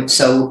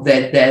 So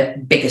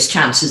the biggest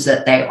chance is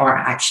that they are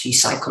actually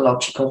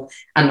psychological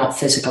and not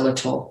physical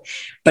at all.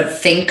 But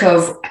think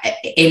of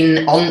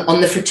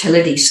on the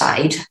fertility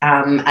side,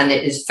 and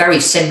it is very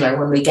similar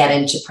when we get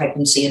into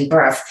pregnancy and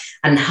birth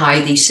and how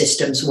these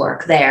systems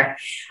work there.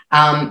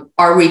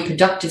 Our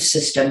reproductive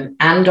system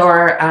and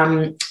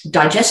our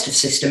digestive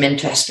system,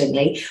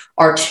 interestingly,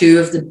 are two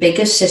of the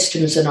biggest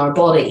systems in our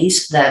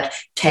bodies that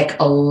take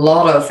a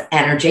lot of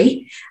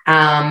energy.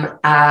 They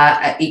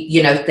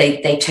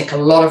take a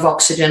lot of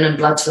oxygen and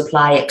blood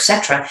supply,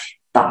 etc.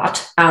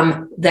 But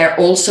they're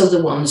also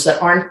the ones that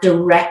aren't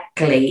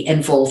directly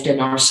involved in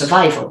our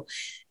survival.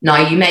 Now,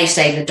 you may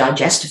say the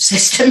digestive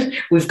system,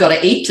 we've got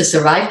to eat to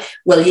survive.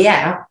 Well,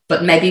 yeah,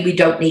 but maybe we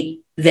don't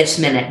eat this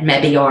minute.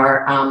 Maybe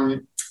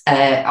our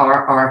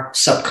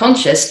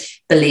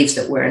subconscious believes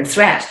that we're in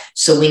threat,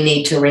 so we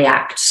need to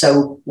react.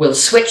 So we'll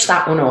switch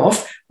that one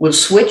off. We'll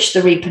switch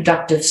the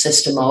reproductive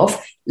system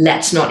off.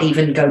 Let's not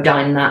even go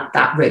down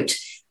that route.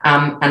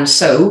 And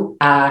so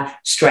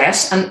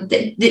stress, and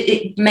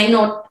it may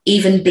not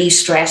even be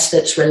stress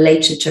that's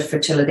related to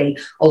fertility,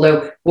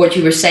 although what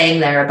you were saying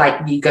there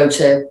about you go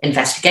to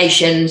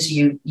investigations,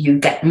 you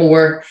get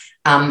more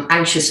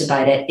anxious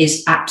about it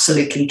is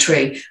absolutely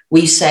true.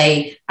 We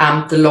say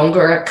the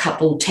longer a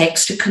couple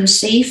takes to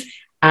conceive,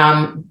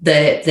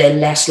 the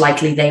less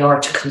likely they are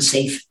to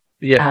conceive.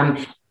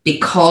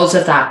 Because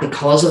of that,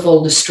 because of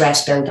all the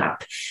stress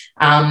buildup.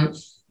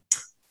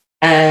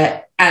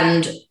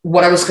 And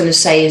what I was going to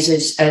say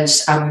is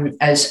as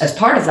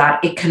part of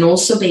that, it can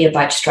also be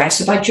about stress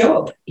about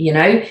job. You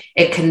know,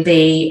 it can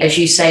be, as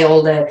you say,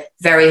 all the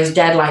various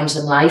deadlines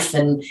in life,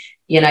 and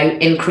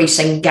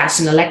increasing gas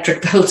and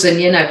electric bills,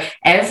 and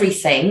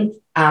everything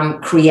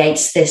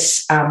creates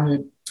this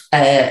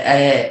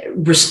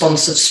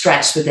response of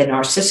stress within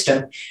our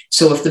system.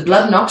 So if the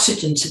blood and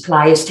oxygen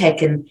supply is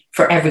taken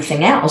for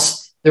everything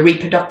else, the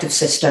reproductive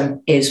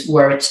system is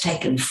where it's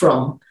taken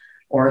from,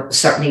 or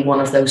certainly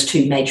one of those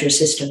two major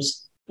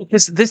systems.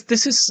 Because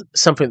this is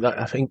something that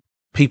I think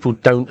people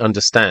don't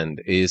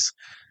understand, is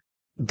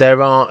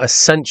there are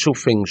essential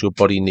things your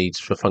body needs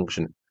for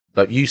function.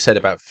 Like you said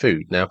about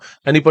food. Now,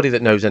 anybody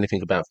that knows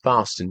anything about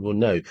fasting will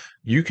know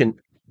you can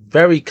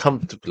very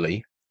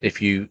comfortably, if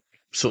you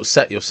sort of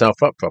set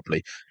yourself up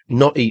properly,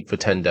 not eat for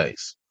 10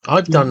 days.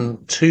 I've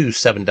done 2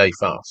 7-day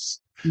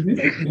fasts.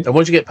 And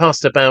once you get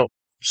past about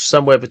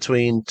somewhere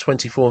between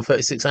 24 and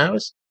 36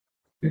 hours,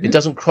 it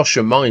doesn't cross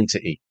your mind to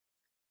eat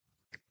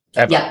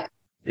ever. Yeah.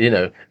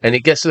 And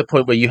it gets to the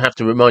point where you have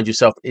to remind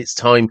yourself it's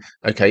time.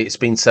 Okay, it's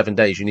been 7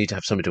 days. You need to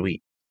have something to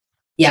eat.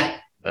 Yeah.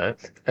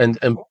 And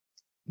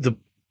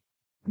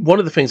one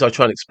of the things I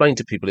try and explain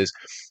to people is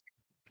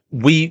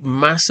we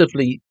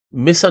massively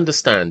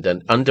misunderstand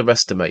and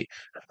underestimate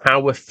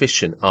how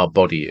efficient our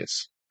body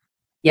is.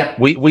 Yeah.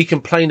 We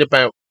complain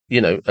about,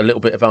 a little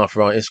bit of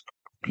arthritis,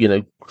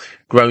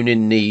 grown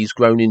in knees,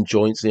 grown in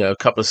joints, a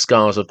couple of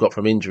scars I've got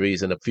from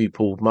injuries and a few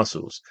pulled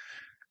muscles.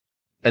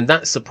 And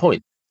that's the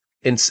point.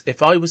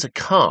 If I was a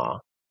car,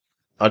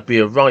 I'd be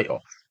a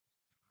write-off.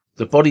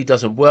 The body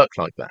doesn't work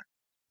like that.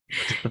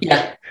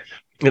 Yeah.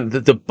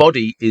 The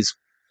body is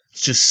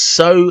just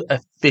so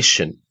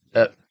efficient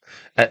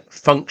at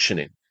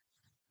functioning.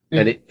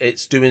 And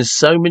it's doing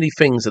so many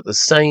things at the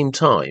same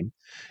time.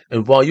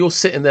 And while you're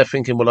sitting there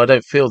thinking, well, I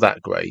don't feel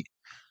that great,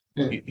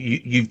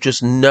 you've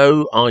just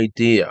no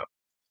idea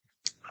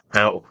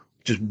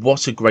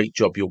what a great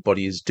job your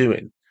body is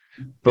doing.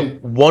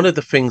 But one of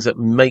the things that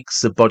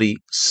makes the body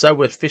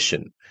so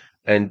efficient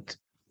and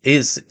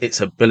is its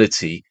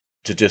ability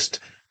to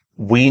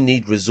we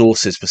need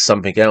resources for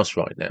something else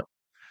right now.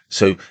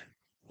 So,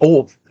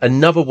 or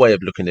another way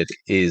of looking at it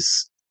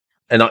is,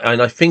 and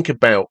I think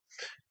about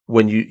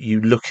when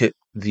you look at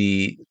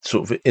the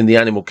sort of in the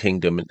animal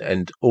kingdom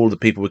and all the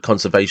people with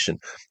conservation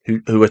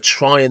who are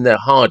trying their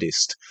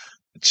hardest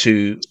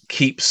to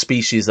keep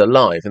species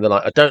alive, and they're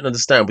like, I don't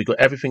understand, we've got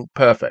everything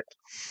perfect,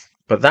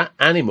 but that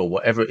animal,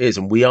 whatever it is,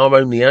 and we are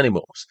only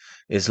animals,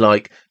 is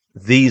like,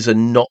 these are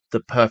not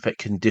the perfect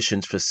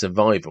conditions for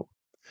survival.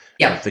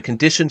 Yeah. If the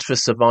conditions for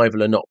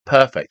survival are not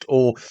perfect,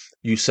 or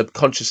you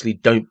subconsciously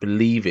don't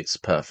believe it's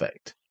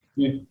perfect,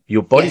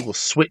 your body will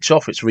switch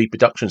off its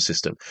reproduction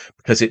system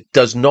because it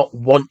does not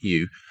want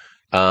you.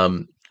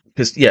 So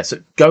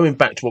going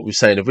back to what we were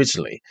saying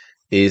originally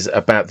is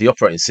about the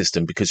operating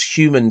system, because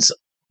humans,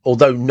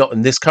 although not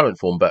in this current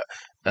form, but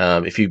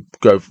if you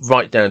go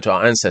right down to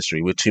our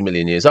ancestry, we're 2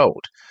 million years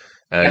old.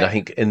 And I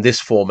think in this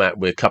format,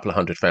 we're a couple of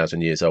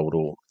 100,000 years old,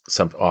 or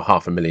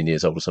 500,000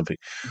 years old or something.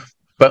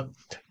 But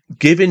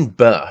giving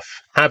birth,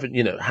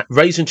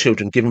 raising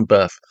children, giving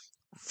birth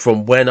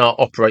from when our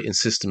operating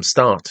system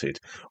started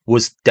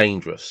was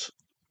dangerous,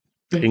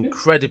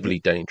 incredibly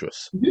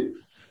dangerous.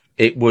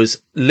 It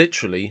was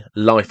literally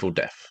life or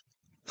death.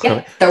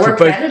 Yeah, there were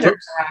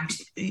predators around.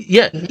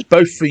 Yeah,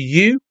 both for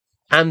you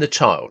and the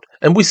child.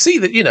 And we see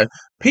that,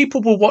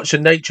 people will watch a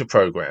nature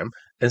program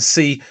and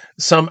see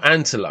some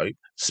antelope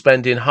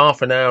spending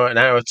half an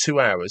hour, 2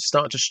 hours,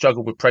 start to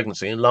struggle with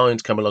pregnancy, and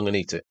lions come along and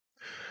eat it.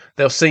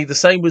 They'll see the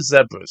same with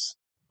zebras,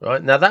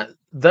 right? Now that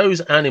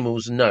those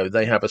animals know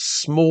they have a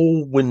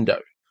small window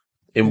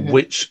in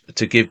which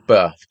to give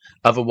birth.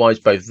 Otherwise,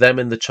 both them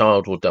and the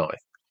child will die.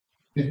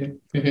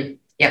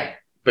 Yeah.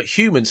 But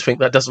humans think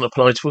that doesn't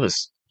apply to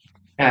us.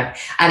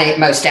 And it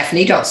most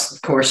definitely does.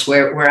 Of course,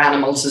 we're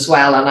animals as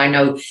well. And I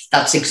know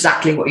that's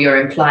exactly what you're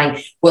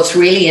implying. What's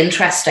really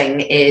interesting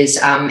is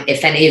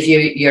if any of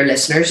your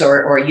listeners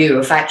or you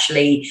have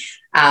actually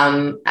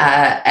have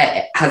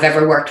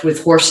ever worked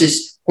with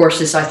horses.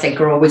 Horses, I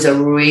think, are always a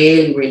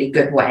really, really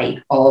good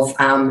way of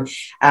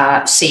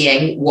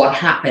seeing what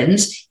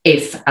happens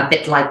if a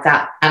bit like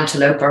that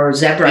antelope or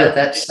zebra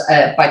that's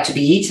about to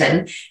be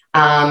eaten,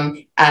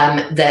 to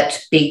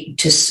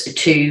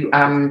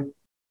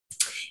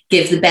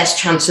give the best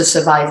chance of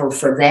survival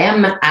for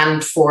them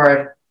and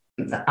for,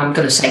 I'm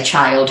going to say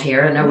child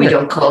here. I know we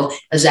don't call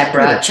a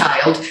zebra a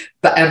child,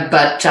 but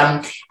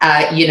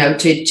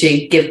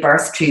to give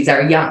birth to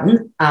their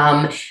young,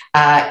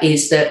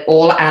 is that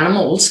all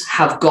animals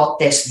have got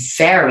this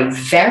very,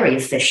 very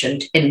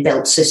efficient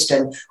inbuilt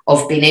system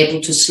of being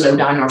able to slow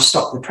down or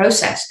stop the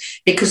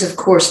process. Because, of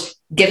course,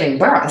 giving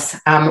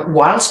birth,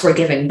 whilst we're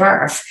giving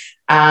birth,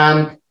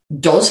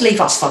 does leave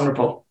us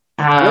vulnerable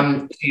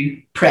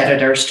to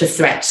predators, to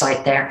threats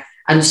out there.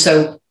 And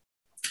so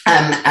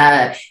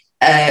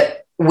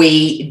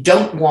we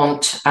don't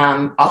want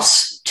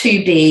us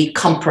to be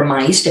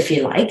compromised, if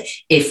you like,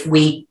 if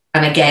we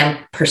and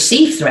again,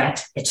 perceived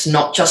threat. It's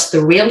not just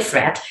the real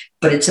threat,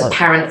 but it's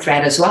apparent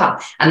threat as well.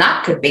 And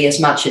that could be as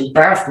much in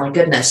birth, my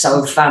goodness,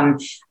 of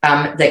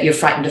that you're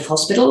frightened of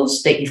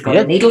hospitals, that you've got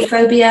a needle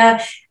phobia.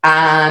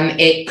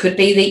 It could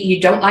be that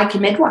you don't like your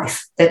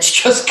midwife that's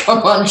just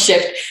come on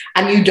shift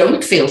and you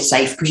don't feel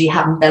safe because you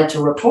haven't built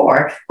a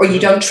rapport, or you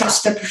don't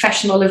trust their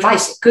professional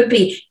advice. It could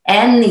be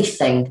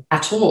anything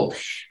at all.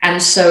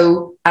 And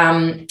so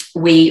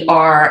we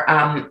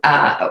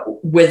are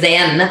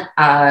within,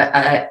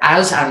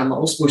 as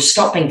animals, we're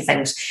stopping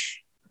things.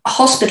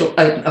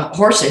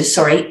 Horses,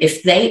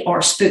 if they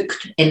are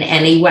spooked in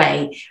any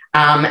way,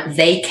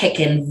 they kick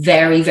in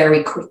very,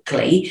 very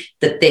quickly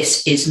that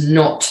this is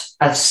not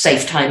a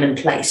safe time and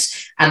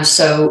place. And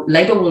so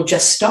labor will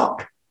just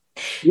stop.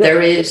 Yep.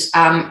 There is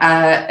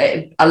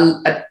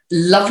a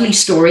lovely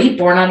story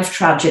born out of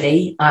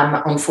tragedy,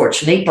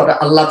 unfortunately,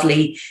 but a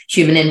lovely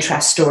human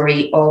interest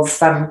story of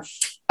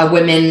a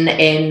woman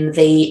in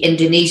the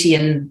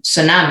Indonesian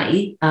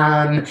tsunami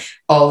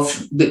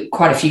of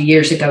quite a few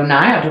years ago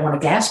now. I don't want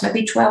to guess,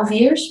 maybe 12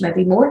 years,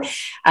 maybe more.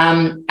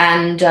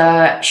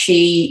 And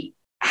she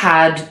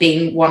had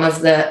been one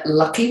of the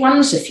lucky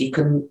ones, if you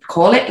can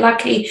call it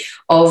lucky,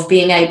 of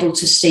being able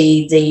to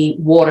see the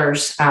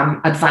waters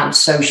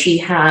advance. So she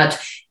had,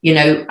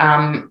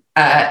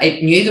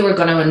 it knew they were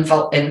going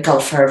to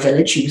engulf her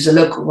village. She was a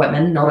local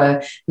woman,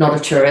 not a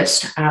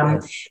tourist.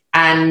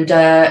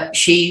 And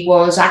she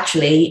was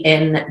actually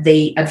in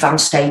the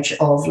advanced stage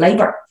of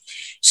labor.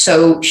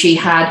 So she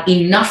had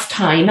enough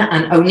time,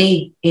 and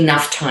only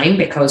enough time,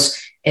 because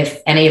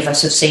if any of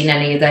us have seen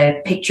any of the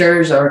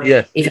pictures or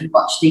even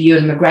watched the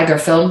Ewan McGregor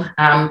film,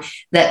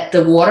 that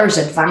the waters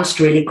advanced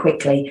really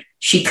quickly.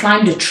 She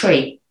climbed a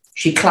tree.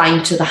 She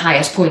climbed to the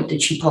highest point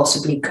that she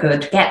possibly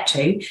could get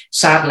to.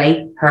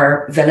 Sadly,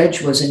 her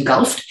village was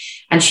engulfed,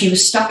 and she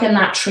was stuck in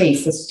that tree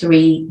for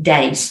 3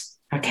 days.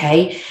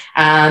 Okay.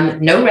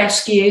 No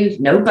rescue,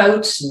 no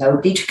boats,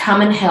 nobody to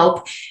come and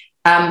help.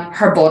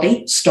 Her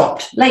body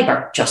stopped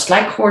labor, just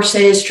like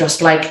horses,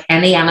 just like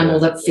any animal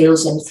that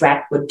feels in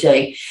threat would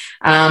do.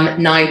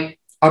 Now,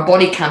 our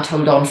body can't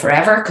hold on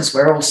forever, because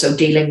we're also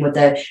dealing with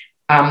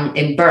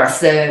in birth,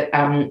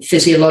 the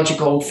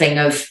physiological thing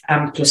of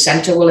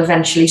placenta will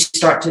eventually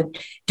start to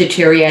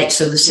deteriorate.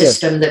 So the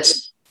system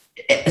that's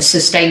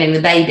sustaining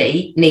the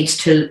baby needs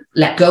to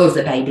let go of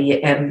the baby,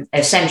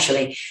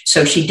 essentially.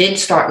 So she did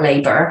start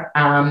labor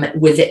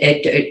with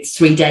it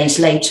 3 days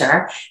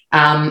later,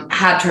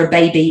 had her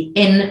baby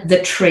in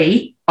the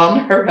tree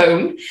on her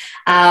own.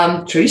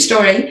 True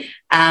story.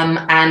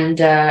 And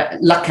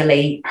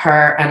luckily,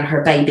 her and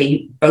her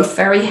baby, both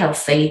very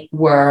healthy,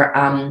 were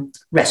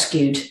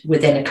rescued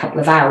within a couple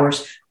of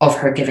hours of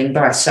her giving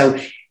birth. So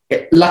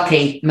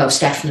lucky,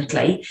 most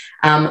definitely.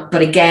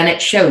 But again,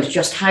 it shows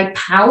just how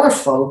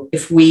powerful,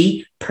 if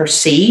we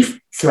perceive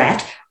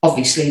threat,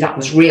 obviously that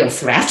was real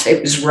threat.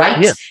 It was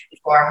right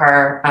for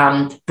her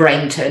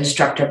brain to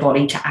instruct her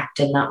body to act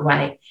in that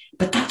way.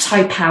 But that's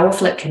how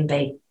powerful it can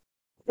be.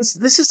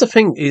 This is the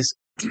thing, is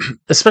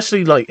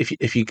especially like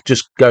if you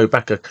just go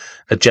back a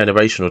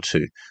generation or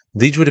two,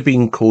 these would have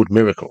been called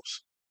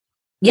miracles.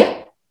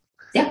 Yeah.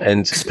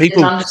 And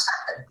people,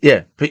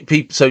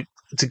 so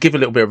to give a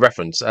little bit of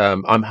reference,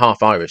 I'm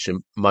half Irish,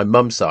 and my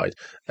mum's side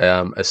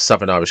are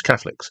Southern Irish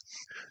Catholics.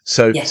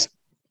 So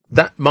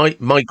that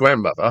my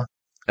grandmother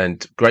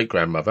and great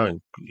grandmother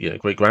and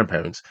great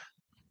grandparents,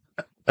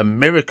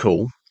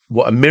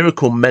 what a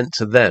miracle meant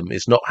to them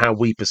is not how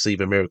we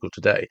perceive a miracle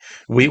today.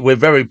 We're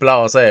very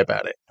blasé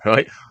about it,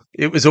 right?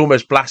 It was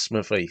almost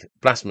blasphemy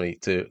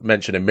to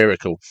mention a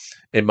miracle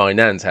in my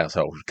nan's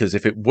household, because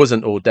if it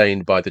wasn't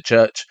ordained by the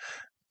church,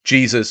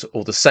 Jesus,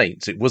 or the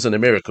saints, it wasn't a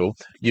miracle.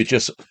 You're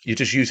just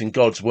using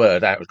God's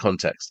word out of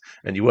context,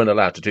 and you weren't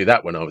allowed to do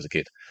that when I was a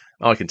kid.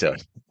 I can tell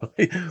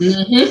you.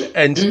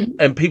 And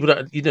people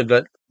don't,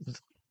 that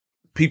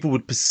people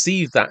would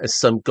perceive that as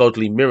some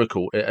godly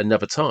miracle at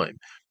another time,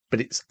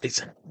 but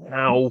it's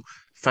how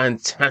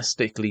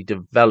fantastically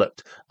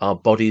developed our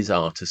bodies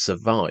are to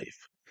survive,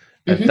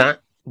 and that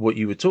what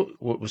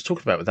was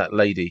talking about with that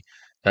lady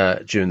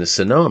during the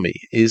tsunami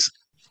is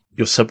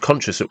your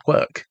subconscious at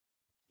work.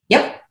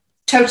 Yep.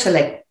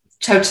 Totally.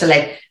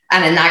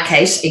 And in that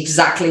case,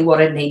 exactly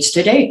what it needs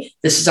to do.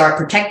 This is our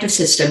protective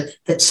system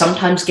that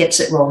sometimes gets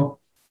it wrong.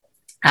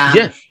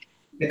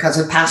 Because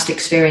of past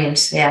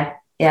experience. Yeah.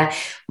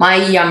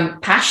 My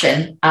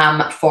passion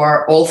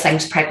for all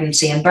things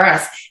pregnancy and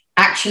birth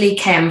actually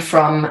came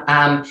from,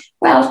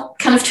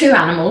 kind of two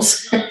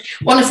animals,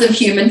 one of them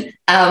human.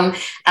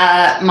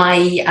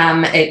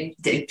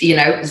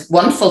 It's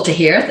wonderful to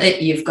hear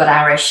that you've got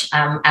Irish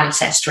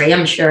ancestry.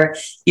 I'm sure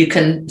you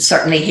can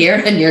certainly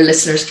hear, and your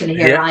listeners can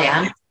hear I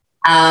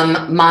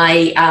am.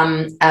 My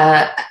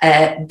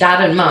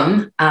dad and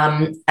mum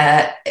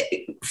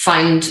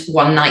found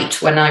one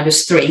night when I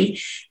was 3.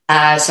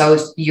 So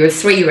your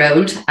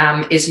 3-year-old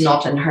is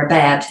not in her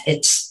bed.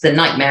 It's the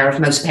nightmare of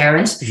most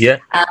parents.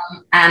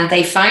 And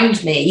they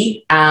found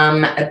me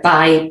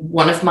by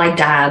one of my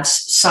dad's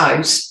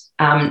sows.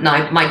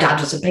 Now, my dad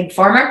was a pig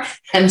farmer,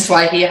 hence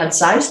why he had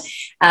sows.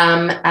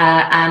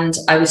 And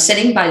I was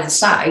sitting by the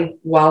side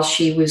while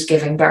she was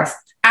giving birth,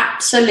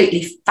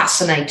 absolutely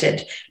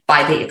fascinated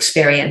by the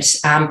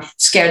experience,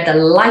 scared the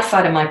life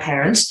out of my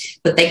parents,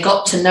 but they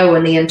got to know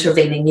in the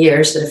intervening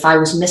years that if I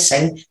was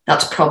missing,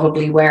 that's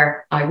probably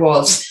where I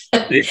was.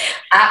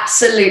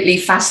 Absolutely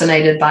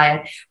fascinated by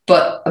it.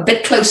 But a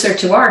bit closer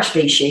to our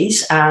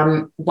species,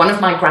 one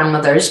of my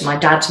grandmothers, my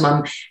dad's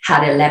mum,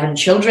 had 11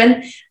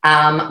 children.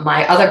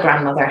 My other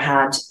grandmother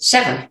had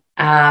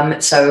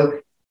 7. So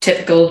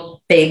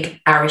typical big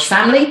Irish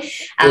family.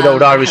 Good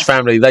old Irish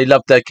family. They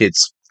love their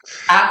kids.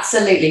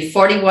 Absolutely.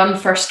 41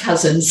 first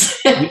cousins.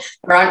 There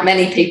aren't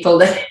many people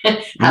that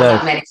have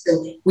that many.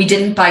 So we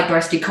didn't buy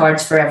birthday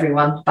cards for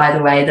everyone, by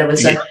the way. There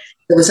was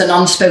an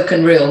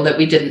unspoken rule that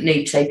we didn't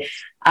need to.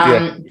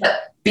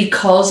 But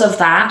because of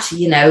that,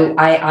 you know,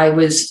 I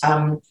was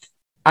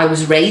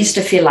raised,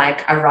 if you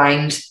like,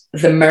 around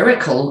the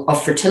miracle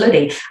of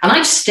fertility. And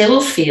I still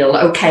feel,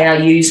 okay, I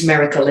use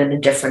miracle in a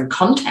different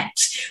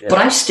context, but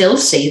I still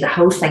see the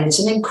whole thing as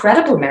an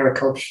incredible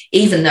miracle,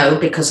 even though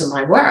because of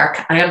my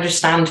work, I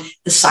understand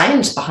the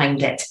science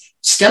behind it.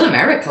 Still a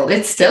miracle.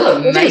 It's still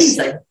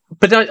amazing.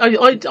 But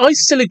I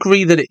still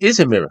agree that it is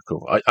a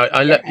miracle.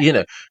 You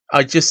know,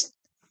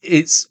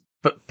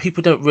 but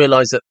people don't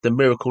realize that the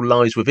miracle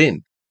lies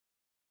within.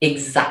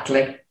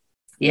 Exactly.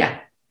 Yeah.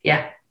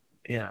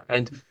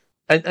 And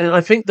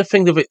I think the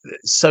thing of it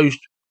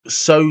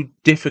so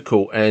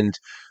difficult and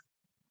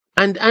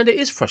it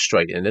is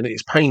frustrating and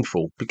it's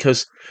painful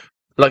because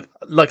like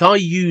I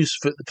use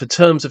for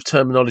terms of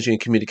terminology and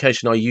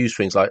communication, I use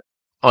things like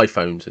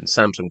iPhones and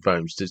Samsung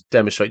phones to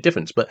demonstrate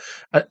difference. But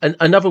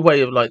another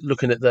way of like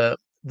looking at the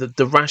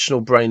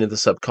rational brain and the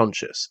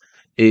subconscious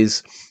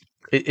is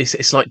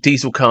it's like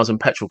diesel cars and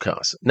petrol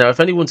cars. Now, if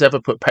anyone's ever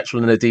put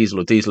petrol in a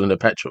diesel or diesel in a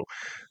petrol,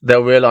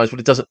 they'll realise,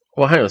 well, it doesn't.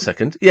 Well, hang on a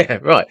second. Yeah,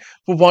 right.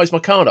 Well, why is my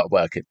car not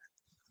working?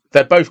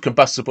 They're both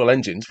combustible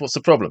engines. What's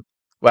the problem?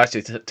 Well,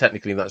 actually,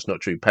 technically, that's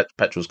not true.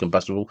 Petrol's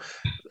combustible.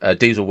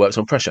 Diesel works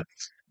on pressure.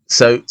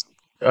 So,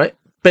 right.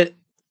 But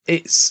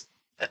it's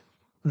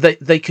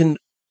they can.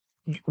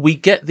 We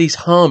get these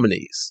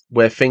harmonies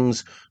where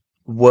things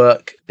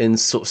work in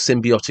sort of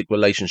symbiotic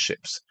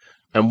relationships,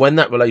 and when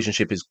that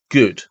relationship is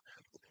good,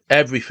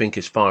 everything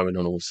is firing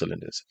on all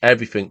cylinders.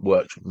 Everything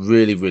works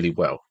really, really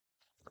well.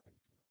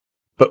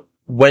 But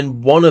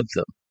when one of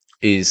them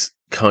is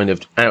kind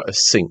of out of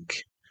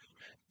sync,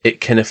 it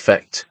can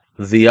affect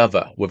the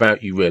other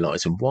without you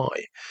realizing why.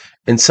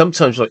 And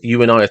sometimes, like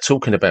you and I are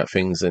talking about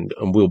things, and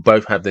we'll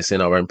both have this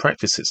in our own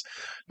practices,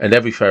 and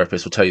every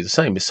therapist will tell you the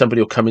same. If somebody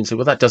will come in and say,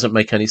 well, that doesn't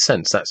make any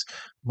sense.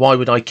 Why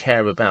would I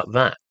care about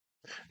that?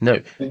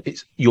 No,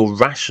 it's your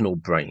rational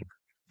brain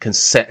can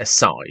set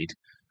aside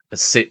and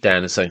sit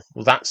down and say,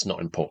 well, that's not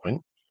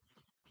important.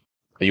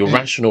 Your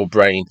rational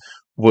brain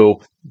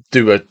will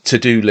do a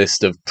to-do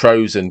list of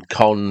pros and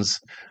cons.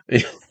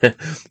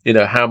 You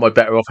know, how am I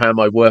better off? How am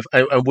I worth?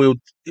 And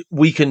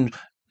we can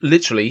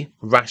literally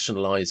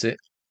rationalize it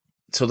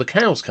till the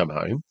cows come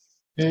home,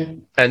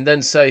 and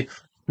then say,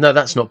 no,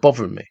 that's not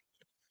bothering me.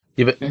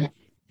 Yeah, but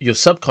your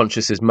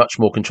subconscious is much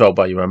more controlled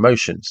by your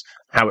emotions,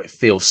 how it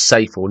feels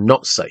safe or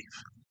not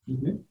safe.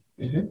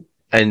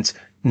 And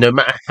no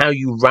matter how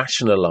you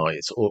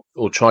rationalize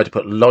or try to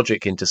put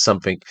logic into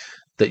something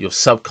that your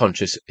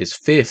subconscious is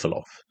fearful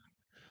of,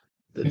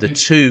 the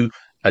two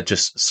are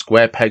just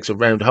square pegs or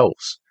round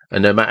holes.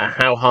 And no matter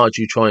how hard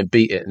you try and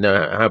beat it, no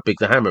matter how big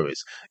the hammer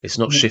is, it's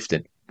not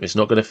shifting. It's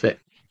not going to fit.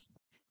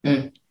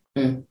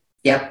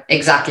 Yeah,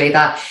 exactly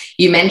that.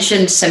 You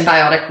mentioned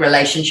symbiotic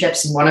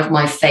relationships, and one of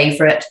my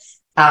favorite,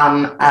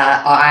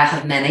 I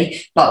have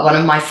many, but one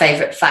of my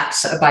favorite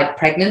facts about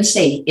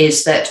pregnancy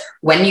is that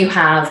when you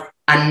have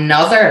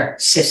another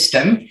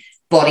system,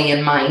 body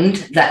and mind,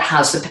 that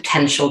has the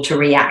potential to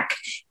react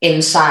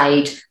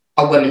inside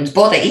a woman's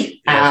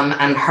body,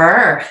 and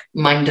her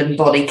mind and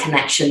body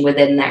connection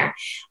within there,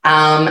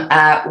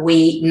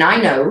 we now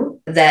know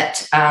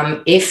that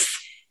if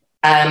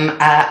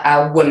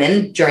a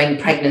woman during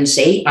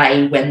pregnancy,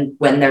 i.e.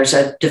 when there's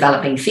a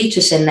developing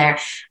fetus in there,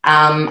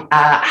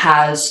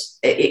 has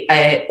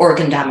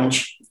organ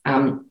damage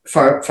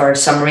for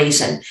some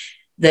reason,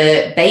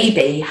 the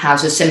baby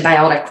has a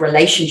symbiotic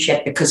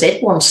relationship because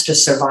it wants to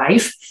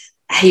survive.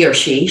 He or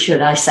she,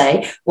 should I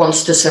say,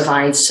 wants to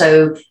survive.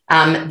 So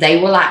they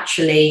will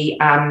actually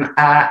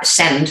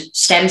send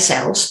stem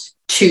cells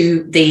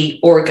to the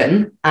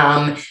organ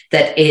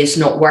that is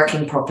not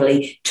working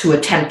properly to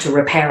attempt to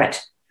repair it.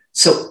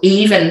 So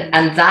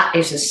and that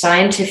is a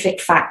scientific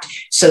fact,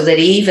 so that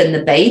even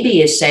the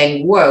baby is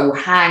saying, whoa,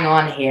 hang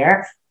on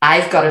here,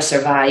 I've got to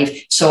survive.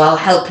 So I'll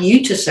help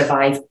you to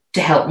survive,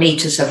 to help me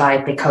to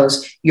survive,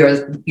 because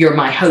you're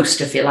my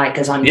host, if you like,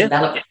 as I'm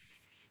developing.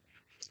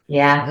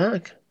 Yeah.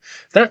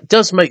 That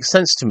does make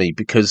sense to me,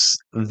 because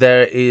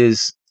there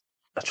is,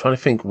 I'm trying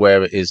to think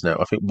where it is now.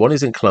 I think one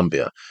is in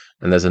Colombia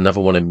and there's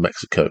another one in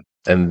Mexico.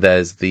 And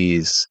there's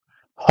these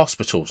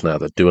hospitals now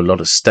that do a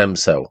lot of stem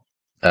cell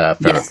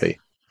therapy.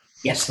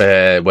 Yes.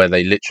 Where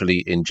they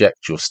literally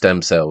inject your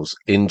stem cells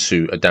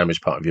into a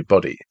damaged part of your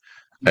body.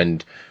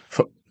 And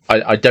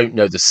I don't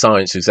know the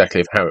science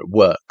exactly of how it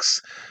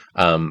works,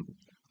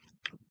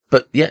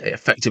 but yeah,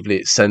 effectively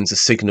it sends a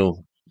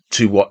signal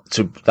to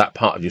that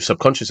part of your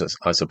subconscious,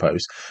 I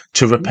suppose,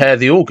 to repair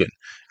the organ,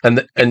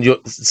 and your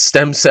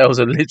stem cells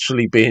are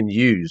literally being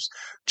used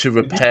to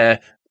repair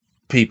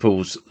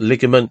people's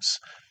ligaments,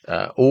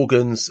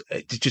 organs.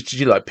 Just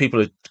like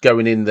people are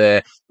going in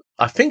there.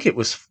 I think it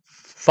was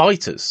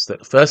fighters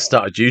that first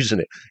started using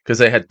it because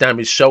they had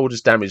damaged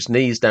shoulders, damaged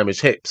knees,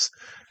 damaged hips,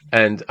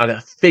 and I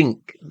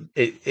think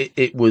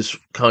it was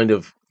kind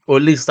of, or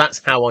at least that's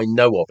how I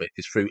know of it,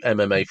 is through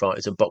MMA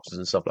fighters and boxers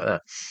and stuff like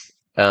that,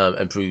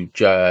 and through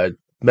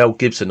Mel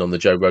Gibson on the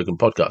Joe Rogan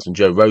podcast, and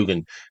Joe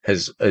Rogan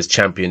has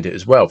championed it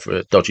as well for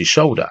a dodgy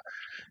shoulder.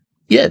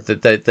 Yeah,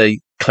 they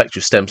collect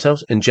your stem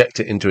cells, inject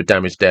it into a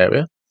damaged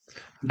area,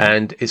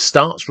 and it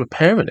starts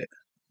repairing it.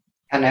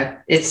 I know,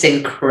 it's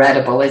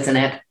incredible, isn't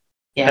it?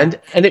 Yeah,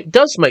 and it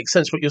does make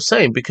sense what you're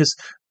saying, because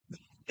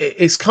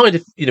it's kind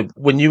of,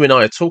 when you and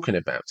I are talking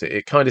about it,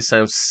 it kind of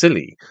sounds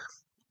silly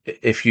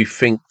if you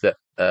think that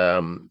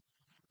a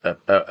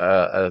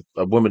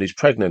woman who's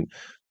pregnant,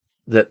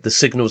 that the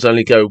signals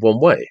only go one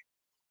way.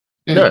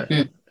 No,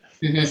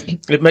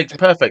 it makes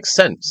perfect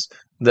sense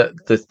that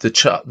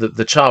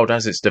the child,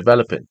 as it's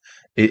developing,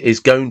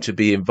 is going to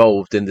be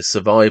involved in the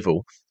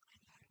survival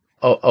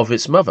of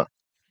its mother.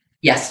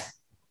 Yes.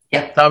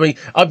 Yeah. I mean,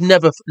 I've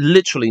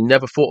literally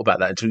never thought about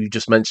that until you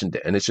just mentioned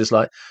it. And it's just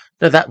like,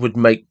 no, that would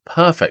make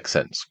perfect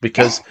sense,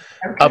 because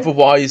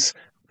otherwise,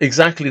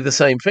 exactly the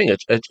same thing.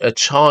 A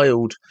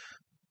child,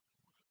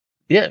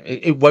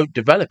 it won't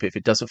develop if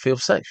it doesn't feel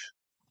safe.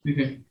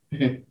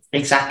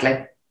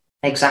 Exactly.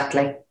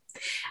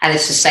 And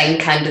it's the same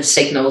kind of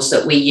signals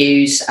that we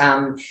use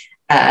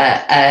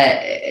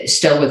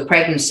still with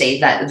pregnancy,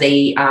 that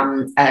the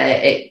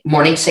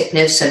morning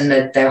sickness and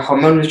the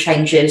hormonal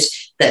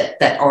changes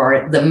that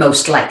are the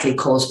most likely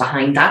cause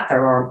behind that.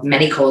 There are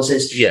many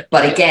causes,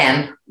 but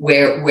again,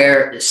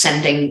 we're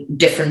sending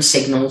different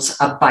signals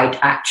about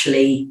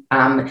actually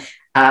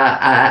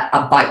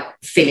about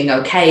feeling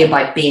okay,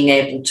 about being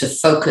able to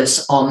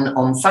focus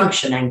on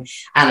functioning,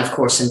 and of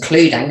course,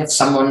 including if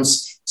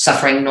someone's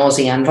suffering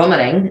nausea and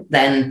vomiting,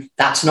 then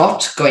that's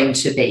not going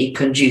to be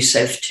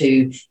conducive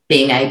to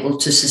being able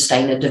to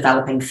sustain a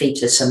developing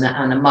fetus and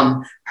a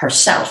mum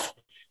herself.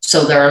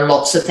 So there are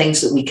lots of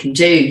things that we can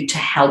do to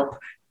help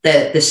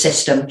the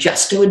system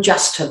just to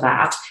adjust to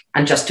that,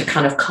 and just to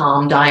kind of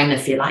calm down,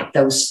 if you like,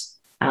 those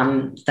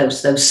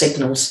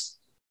signals.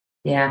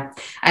 Yeah.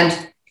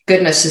 And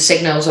goodness, the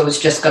signals, I was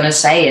just going to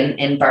say,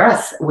 in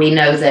birth, we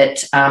know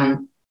that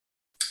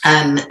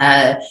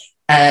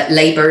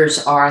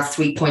labours are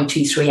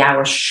 3.23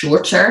 hours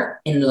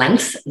shorter in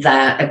length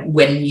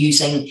when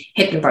using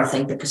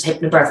hypnobirthing, because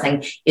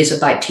hypnobirthing is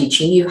about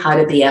teaching you how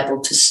to be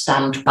able to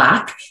stand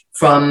back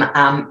from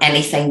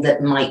anything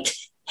that might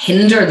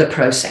hinder the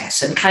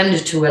process, and kind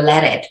of to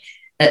let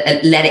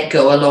it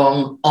go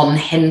along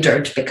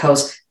unhindered,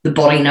 because the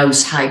body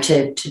knows how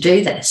to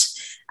do this.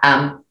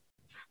 There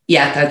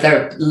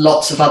are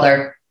lots of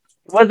other.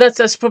 Well,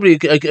 that's probably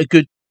a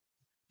good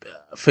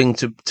thing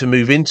to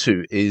move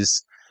into,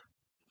 is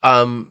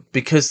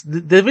because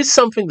there is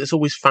something that's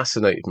always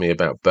fascinated me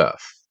about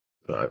birth,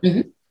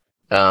 right?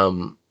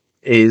 And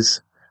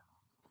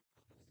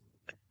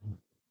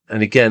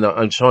again,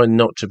 I'm trying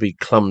not to be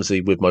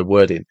clumsy with my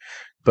wording,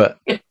 but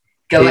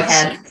go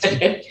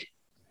ahead.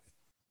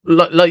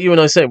 like you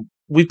and I said,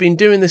 we've been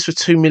doing this for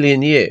 2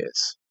 million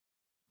years.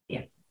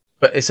 Yeah.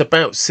 But it's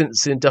about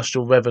since the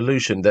Industrial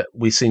Revolution that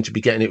we seem to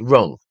be getting it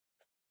wrong.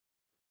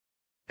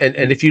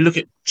 And if you look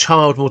at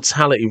child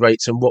mortality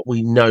rates and what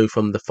we know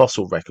from the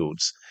fossil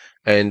records,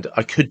 and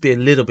I could be a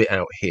little bit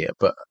out here,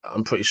 but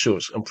I'm pretty sure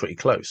I'm pretty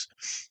close.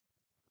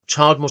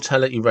 Child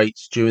mortality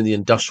rates during the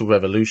Industrial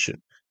Revolution,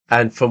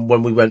 and from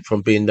when we went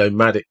from being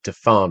nomadic to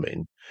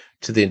farming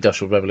to the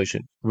Industrial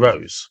Revolution,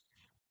 rose.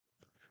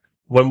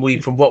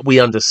 From what we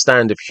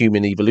understand of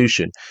human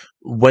evolution,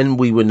 when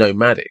we were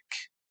nomadic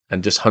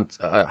and just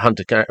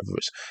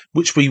hunter-gatherers,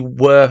 which we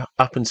were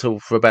up until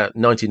for about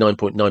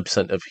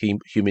 99.9% of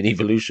human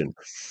evolution,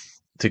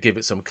 to give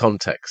it some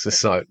context.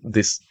 It's like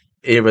this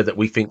era that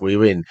we think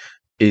we're in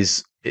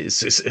is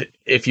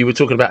if you were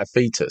talking about a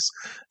fetus,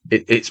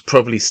 it's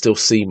probably still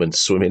semen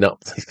swimming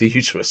up the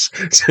uterus.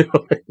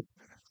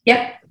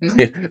 Yeah.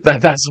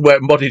 That's where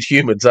modern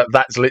humans,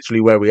 that's literally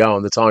where we are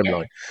on the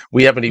timeline.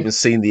 We haven't even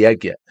seen the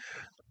egg yet.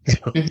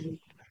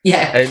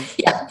 Yeah,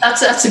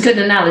 that's a good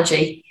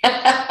analogy.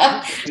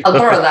 I'll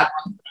borrow that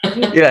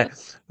one. Yeah.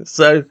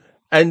 So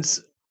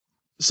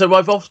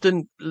I've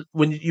often,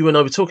 when you and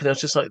I were talking, I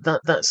was just like,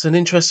 that's an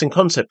interesting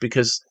concept,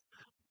 because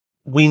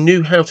we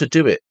knew how to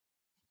do it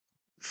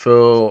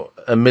for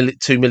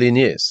 2 million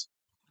years.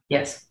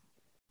 Yes.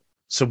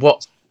 So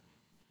what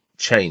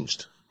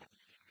changed?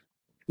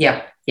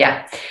 Yeah.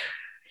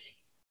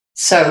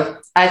 So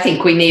I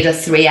think we need a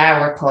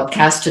 3-hour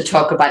podcast to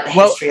talk about the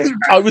history of birth.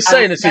 I was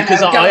saying this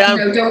because I am.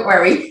 No, don't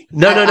worry.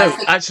 No.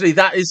 Actually,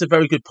 that is a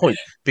very good point,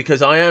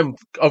 because I am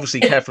obviously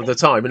careful of the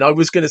time, and I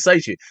was going to say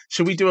to you,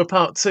 should we do a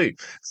part 2?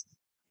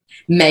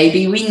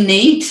 Maybe we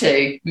need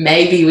to.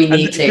 Maybe we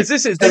need to. Because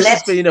this has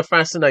been a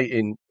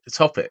fascinating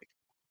topic.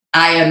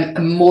 I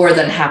am more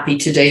than happy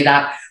to do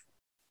that.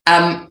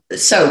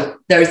 So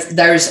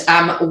there's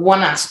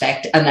one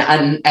aspect,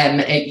 and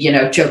you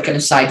know, joking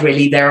aside,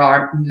 really, there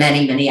are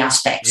many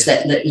aspects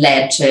that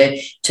led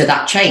to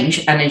that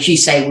change. And as you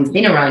say, we've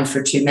been around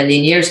for 2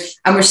 million years,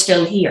 and we're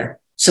still here.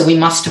 So we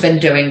must have been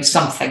doing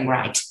something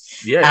right.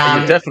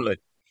 Yeah, definitely.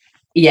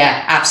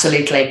 Yeah,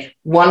 absolutely.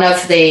 One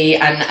of the,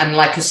 and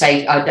like I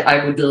say,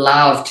 I would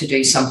love to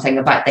do something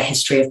about the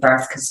history of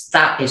birth, because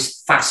that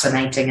is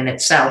fascinating in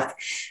itself.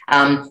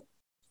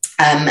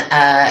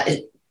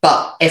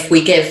 But if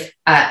we give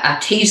a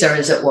teaser,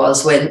 as it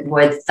was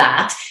with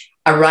that,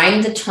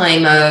 around the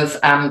time of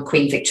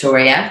Queen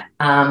Victoria,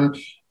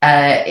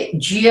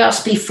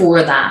 just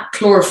before that,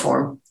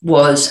 chloroform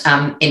was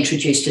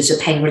introduced as a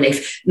pain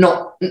relief,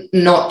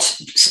 not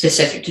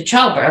specific to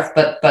childbirth,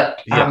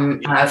 but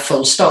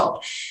full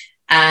stop.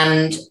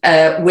 And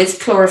with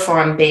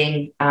chloroform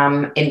being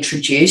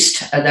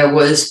introduced, there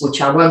was,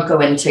 which I won't go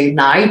into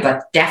now,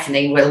 but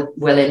definitely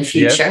will in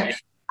future. Yeah.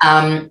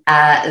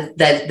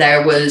 That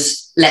there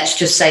was, let's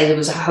just say, there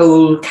was a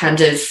whole kind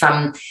of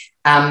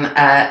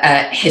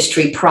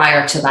history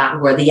prior to that,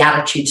 where the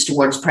attitudes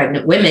towards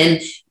pregnant women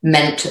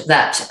meant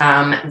that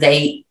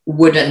they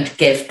wouldn't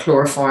give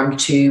chloroform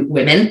to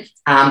women,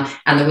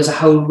 and there was a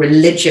whole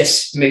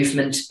religious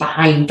movement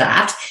behind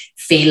that,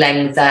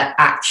 feeling that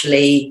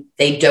actually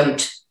they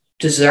don't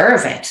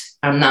deserve it.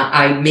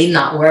 I mean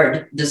that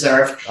word,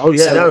 deserve. Oh,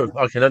 yeah, so, no,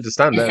 I can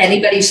understand that. If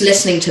anybody's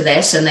listening to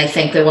this and they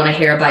think they want to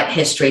hear about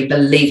history,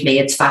 believe me,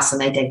 it's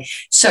fascinating.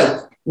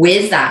 So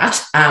with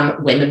that,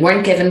 women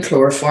weren't given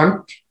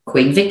chloroform.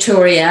 Queen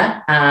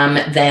Victoria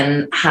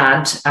then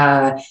had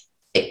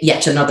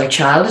yet another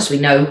child, as we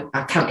know.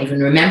 I can't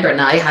even remember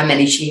now how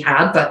many she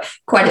had, but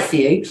quite a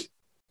few.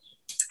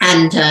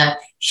 And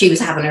she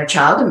was having her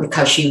child, and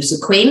because she was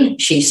the queen,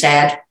 she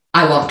said,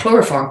 I want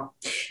chloroform.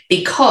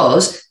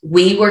 Because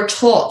we were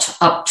taught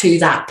up to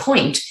that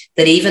point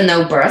that even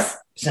though birth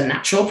is a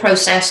natural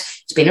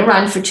process, it's been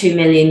around for 2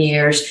 million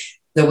years,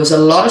 there was a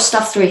lot of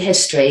stuff through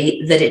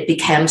history that it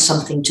became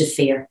something to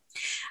fear.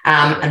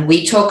 And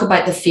we talk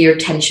about the fear,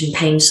 tension,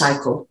 pain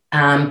cycle,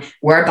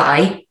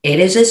 whereby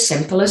it is as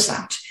simple as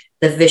that.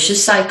 The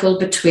vicious cycle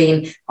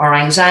between our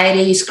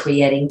anxieties,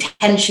 creating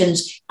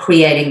tensions,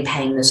 creating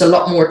pain. There's a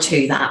lot more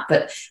to that,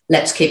 but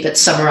let's keep it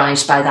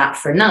summarized by that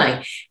for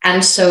now.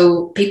 And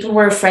so people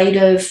were afraid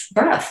of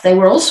birth. They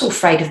were also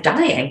afraid of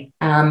dying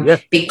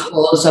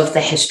because of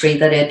the history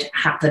that had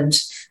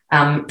happened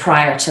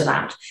prior to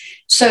that.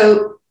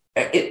 So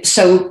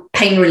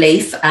pain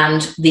relief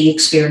and the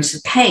experience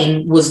of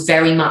pain was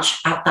very much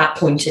at that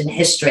point in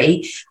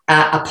history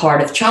a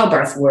part of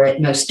childbirth, where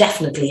it most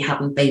definitely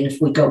hadn't been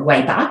if we go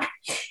way back.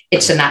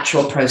 It's a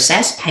natural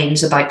process.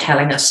 Pain's about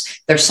telling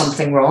us there's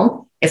something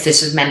wrong. If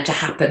this is meant to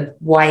happen,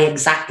 why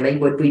exactly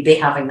would we be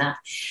having that?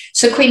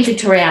 So Queen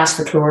Victoria asked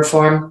for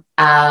chloroform,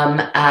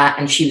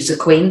 and she was a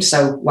queen,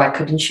 so why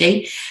couldn't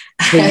she?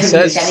 Queen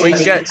says, queen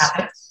gets.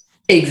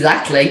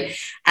 Exactly.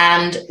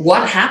 And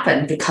what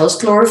happened, because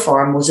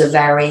chloroform was a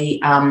very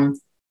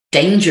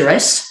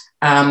dangerous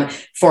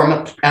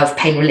form of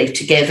pain relief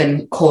to give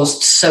and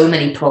caused so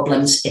many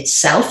problems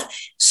itself,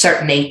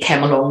 certainly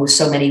came along with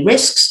so many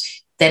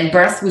risks, then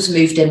birth was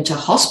moved into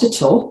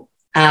hospital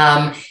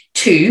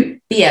to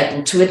be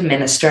able to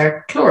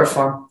administer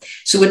chloroform.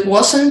 So it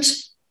wasn't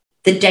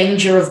the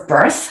danger of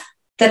birth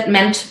that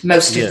meant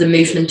most of the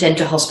movement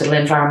into hospital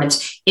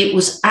environments. It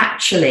was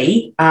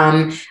actually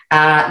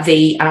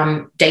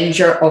the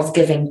danger of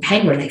giving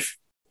pain relief.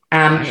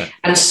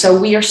 And so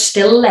we are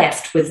still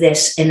left with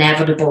this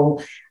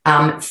inevitable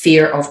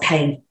fear of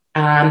pain.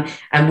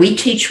 And we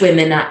teach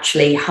women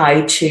actually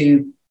how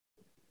to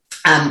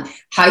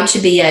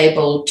be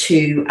able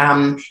to,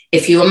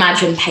 if you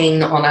imagine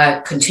pain on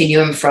a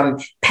continuum from,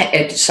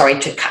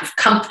 to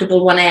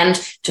comfortable one end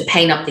to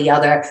pain up the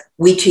other,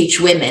 we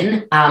teach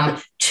women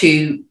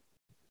to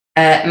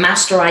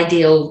master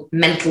ideal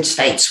mental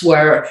states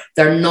where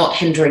they're not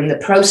hindering the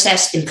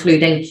process,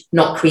 including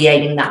not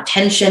creating that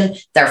tension,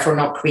 therefore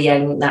not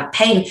creating that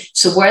pain.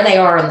 So where they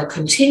are on the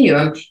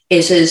continuum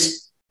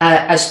is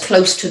as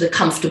close to the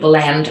comfortable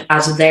end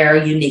as their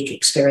unique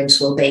experience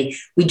will be.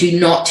 We do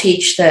not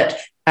teach that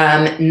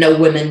no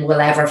women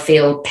will ever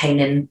feel pain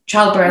in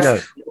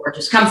childbirth or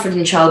discomfort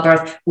in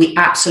childbirth. We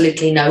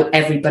absolutely know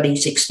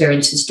everybody's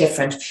experience is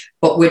different,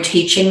 but we're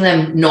teaching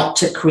them not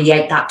to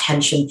create that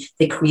tension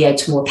that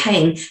creates more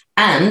pain.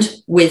 And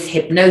with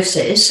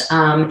hypnosis,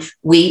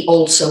 we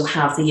also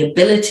have the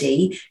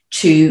ability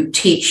to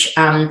teach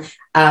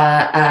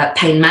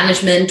pain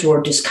management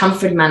or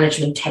discomfort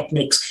management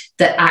techniques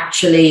that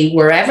actually,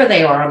 wherever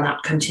they are on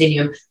that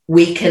continuum,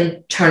 we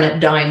can turn it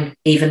down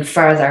even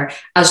further,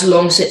 as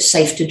long as it's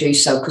safe to do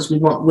so, because we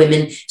want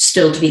women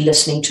still to be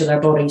listening to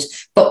their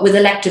bodies. But with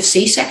elective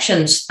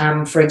C-sections,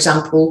 for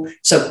example,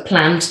 so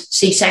planned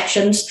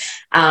C-sections,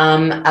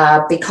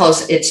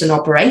 because it's an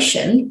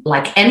operation,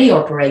 like any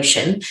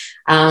operation,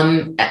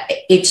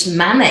 it's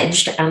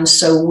managed. And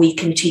so we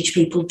can teach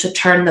people to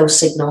turn those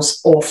signals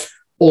off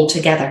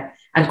altogether,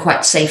 and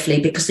quite safely,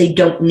 because they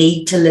don't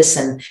need to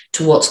listen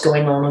to what's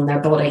going on in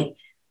their body.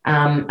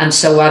 And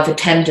so I've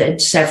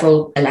attended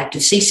several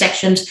elective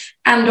C-sections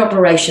and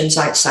operations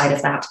outside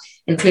of that,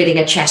 including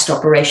a chest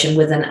operation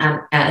with an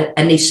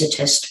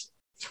anaesthetist.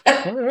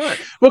 All right.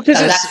 Well, because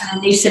so that's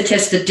an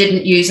anaesthetist that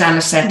didn't use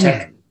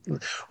anaesthetic.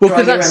 Well,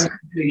 because that's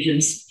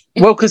conclusions.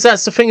 Well, because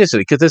that's the thing, isn't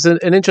it? Because there's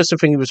an interesting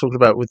thing you were talking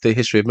about with the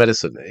history of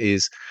medicine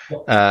is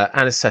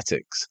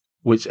anaesthetics,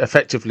 which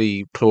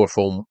effectively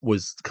chloroform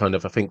was kind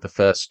of, I think, the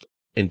first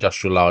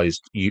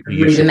industrialized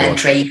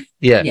rudimentary.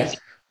 Yeah. Yes.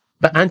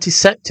 But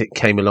antiseptic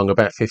came along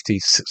about 50,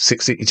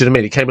 60, do you know what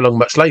I mean? It came along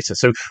much later.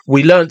 So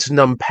we learned to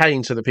numb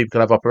pain so that people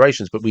could have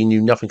operations, but we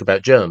knew nothing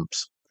about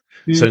germs.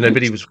 Mm-hmm. So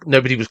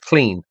nobody was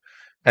clean.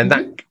 And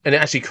that and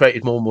it actually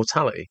created more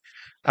mortality.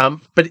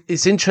 But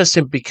it's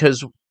interesting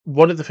because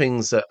one of the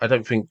things that I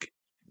don't think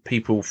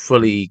people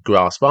fully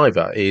grasp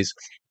either is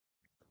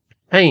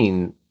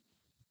pain,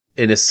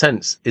 in a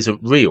sense, isn't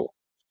real.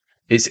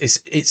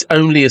 It's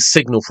only a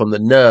signal from the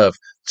nerve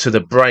to the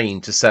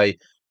brain to say,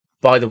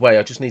 by the way,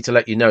 I just need to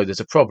let you know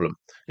there's a problem.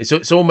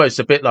 It's almost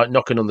a bit like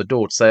knocking on the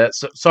door to say,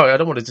 sorry, I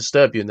don't want to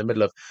disturb you in the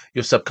middle of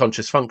your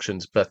subconscious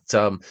functions, but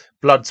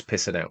blood's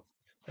pissing out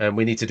and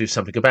we need to do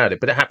something about it.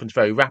 But it happens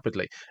very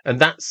rapidly. And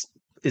that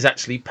is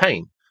actually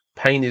pain.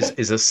 Pain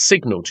is a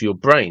signal to your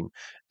brain,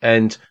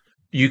 and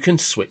you can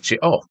switch it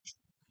off.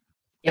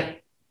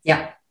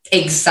 Yeah.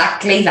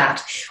 Exactly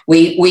that.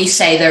 We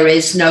say there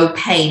is no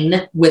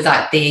pain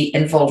without the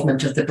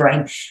involvement of the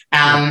brain.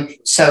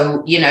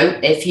 So,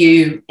 if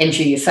you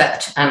injure your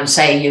foot and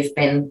say you've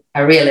been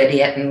a real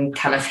idiot and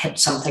kind of hit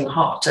something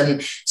hot,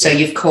 and so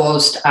you've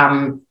caused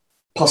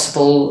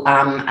possible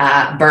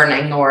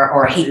burning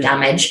or heat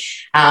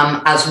damage,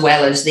 as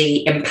well as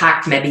the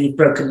impact, maybe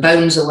broken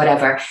bones or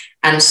whatever.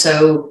 And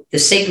so the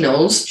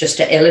signals, just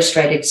to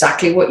illustrate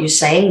exactly what you're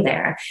saying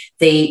there,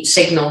 the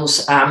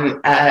signals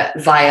via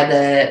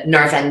the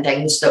nerve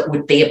endings that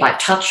would be about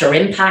touch or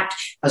impact,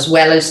 as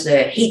well as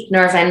the heat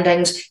nerve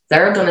endings,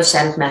 they're going to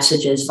send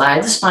messages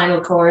via the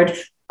spinal cord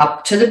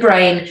up to the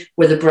brain,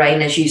 where the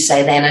brain, as you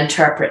say, then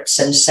interprets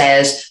and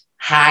says,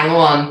 hang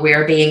on,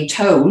 we're being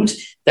told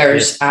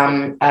there's,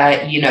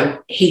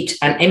 heat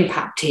and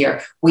impact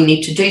here. We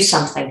need to do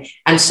something.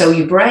 And so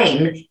your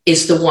brain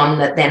is the one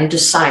that then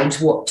decides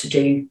what to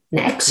do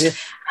next.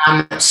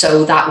 Yeah.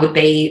 So that would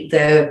be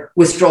the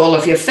withdrawal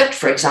of your foot,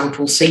 for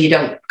example, so you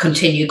don't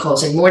continue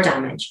causing more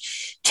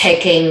damage.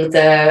 Taking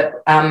the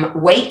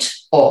weight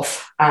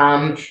off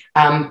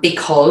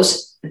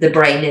because the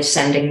brain is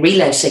sending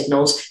relay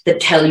signals that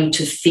tell you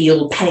to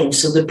feel pain.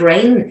 So the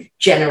brain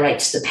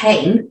generates the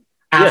pain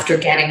after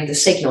getting the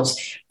signals.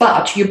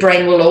 But your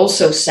brain will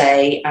also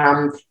say,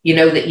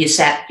 that you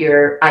set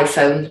your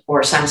iPhone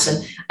or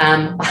Samsung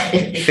on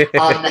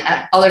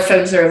other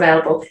phones are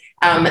available,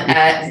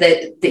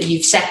 that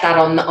you've set that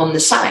on the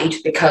side,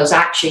 because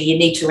actually you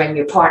need to ring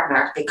your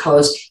partner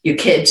because your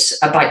kid's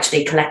about to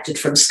be collected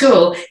from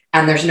school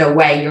and there's no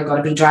way you're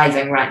going to be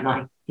driving right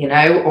now,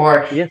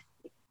 or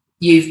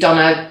you've done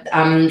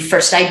a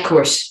first aid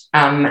course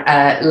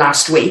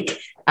last week.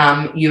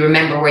 You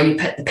remember where you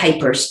put the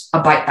papers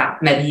about that.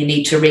 Maybe you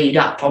need to read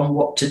up on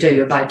what to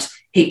do about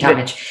heat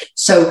damage.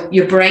 So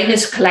your brain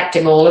is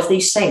collecting all of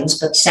these things,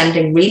 but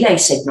sending relay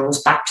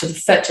signals back to the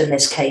foot in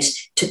this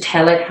case to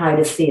tell it how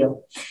to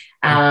feel.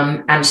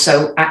 And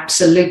so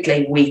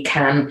absolutely we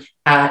can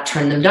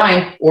turn them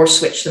down or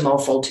switch them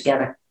off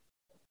altogether.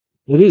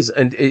 It is.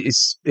 And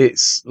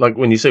it's like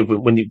when you say,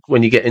 when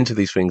you get into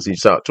these things and you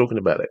start talking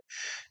about it,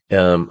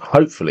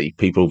 hopefully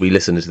people will be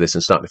listening to this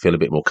and starting to feel a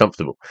bit more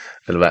comfortable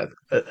about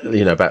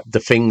about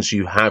the things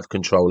you have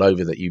control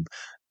over that you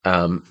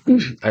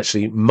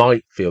actually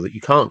might feel that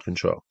you can't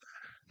control.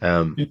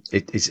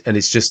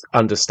 It's just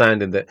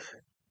understanding that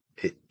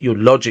the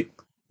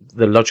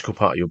logical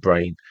part of your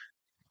brain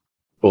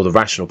or the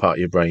rational part of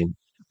your brain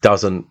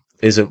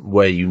isn't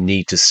where you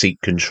need to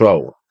seek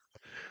control.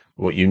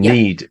 What you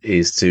need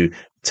is to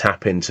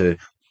tap into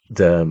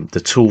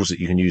the tools that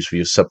you can use for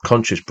your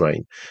subconscious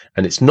brain,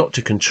 and it's not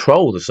to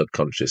control the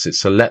subconscious,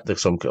 it's to let the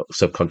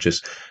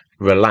subconscious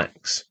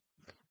relax,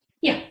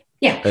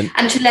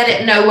 and to let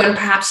it know when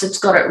perhaps it's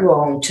got it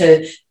wrong,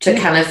 to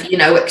kind of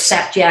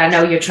accept, I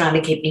know you're trying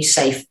to keep me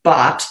safe,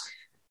 but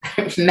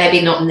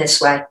maybe not in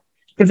this way.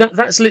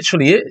 That's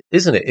literally it,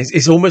 isn't it?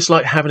 It's almost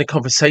like having a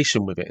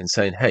conversation with it and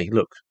saying, hey,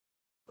 look,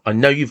 I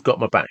know you've got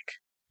my back,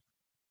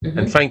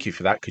 and thank you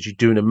for that, because you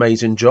do an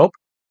amazing job.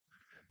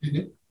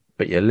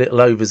 But you're a little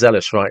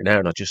overzealous right now,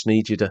 and I just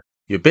need you're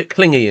a bit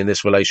clingy in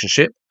this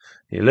relationship.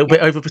 You're a little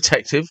bit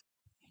overprotective.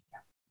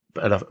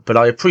 but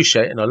I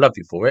appreciate it and I love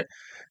you for it.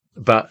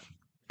 But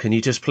can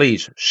you just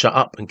please shut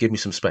up and give me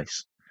some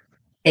space?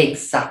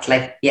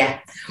 Exactly. Yeah.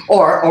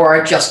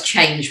 Or just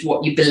change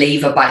what you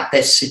believe about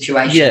this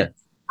situation. Yeah.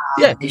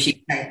 Yeah. As you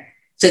say.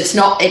 So it's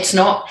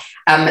not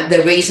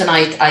the reason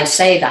I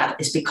say that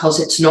is because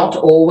it's not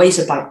always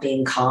about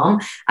being calm.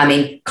 I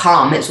mean,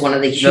 calm is one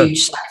of the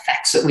huge side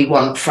effects that we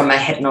want from a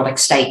hypnotic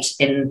state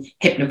in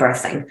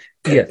hypnobirthing.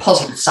 Yeah.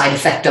 Positive side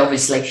effect,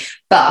 obviously.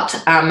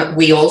 But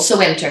we also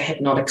enter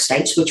hypnotic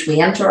states, which we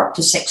enter up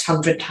to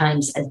 600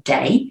 times a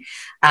day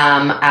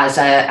as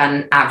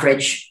an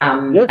average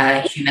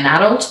human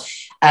adult.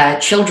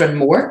 Children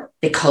more,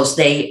 because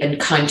they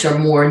encounter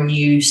more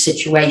new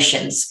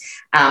situations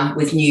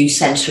with new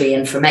sensory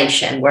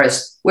information,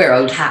 whereas we're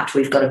old hat,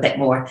 we've got a bit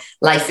more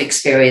life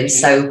experience.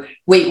 So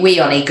we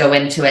only go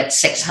into it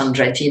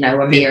 600,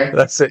 a mere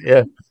that's it,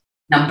 yeah,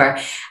 number.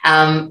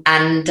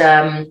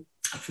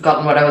 I've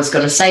forgotten what I was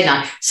going to say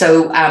now.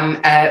 So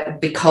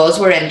because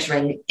we're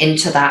entering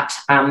into that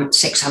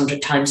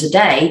 600 times a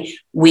day,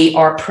 we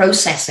are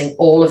processing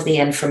all of the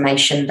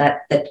information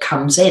that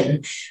comes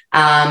in.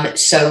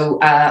 So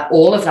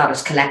all of that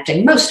is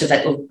collecting. Most of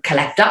it will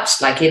collect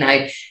dust. Like,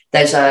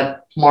 there's a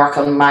mark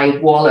on my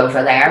wall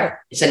over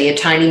there. It's only a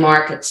tiny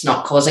mark. It's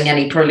not causing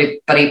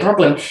anybody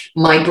problem.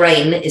 My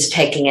brain is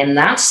taking in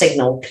that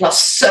signal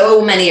plus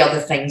so many other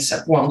things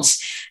at once.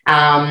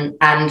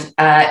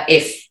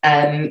 If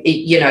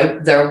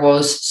there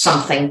was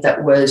something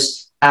that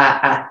was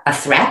a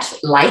threat,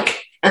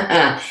 like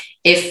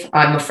if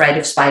I'm afraid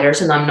of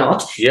spiders and I'm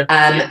not, and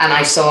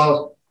I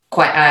saw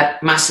quite a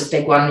massive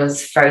big one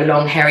with very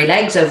long hairy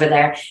legs over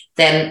there,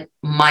 then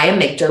my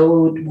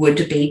amygdala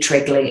would be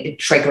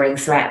triggering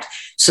threat.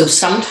 So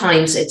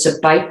sometimes it's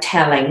about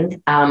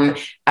telling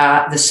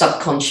the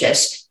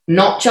subconscious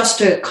not just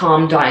to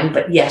calm down,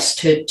 but yes,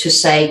 to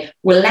say,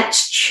 well,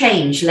 let's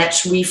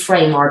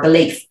reframe our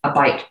belief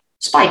about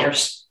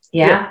spiders.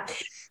 So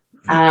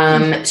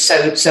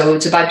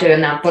it's about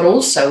doing that. But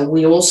also,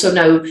 we also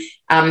know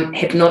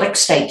hypnotic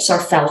states are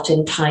felt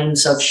in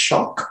times of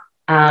shock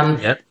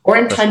or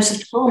in times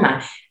of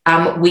trauma.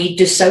 We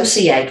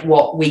dissociate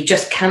what we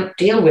just can't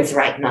deal with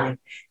right now.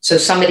 So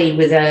somebody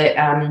with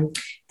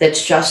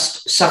that's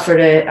just suffered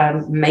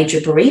a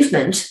major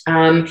bereavement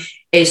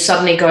is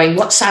suddenly going,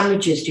 what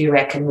sandwiches do you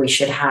reckon we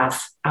should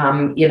have,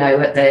 at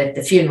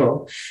the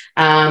funeral?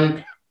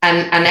 And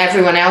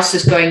everyone else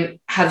is going,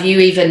 have you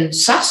even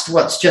sussed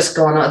what's just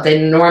gone on, the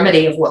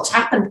enormity of what's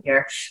happened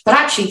here? But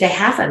actually they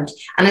haven't.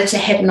 And it's a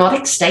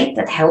hypnotic state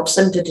that helps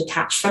them to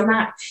detach from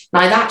that.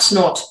 Now, that's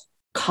not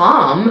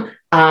calm.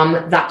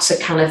 That's a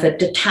kind of a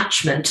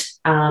detachment,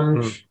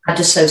 a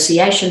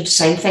dissociation.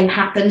 Same thing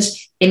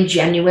happens in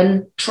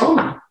genuine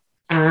trauma.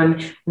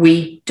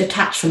 We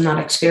detach from that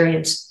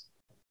experience.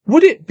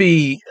 Would it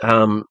be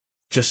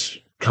just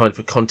kind of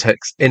a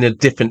context in a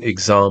different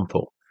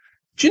example?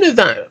 Do you know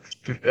that?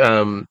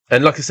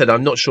 And like I said,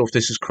 I'm not sure if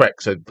this is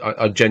correct, so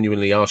I'm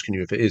genuinely asking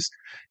you if it is.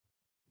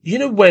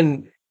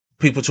 When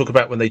people talk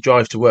about when they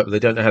drive to work, but they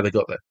don't know how they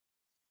got there.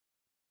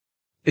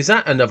 Is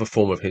that another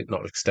form of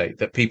hypnotic state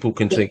that people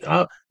can think,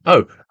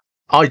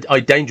 I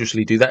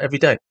dangerously do that every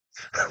day?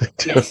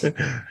 Yes.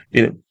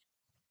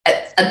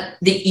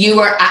 You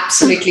are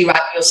absolutely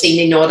right. You'll see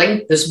me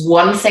nodding. There's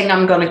one thing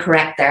I'm going to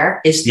correct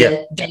there is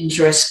the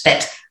dangerous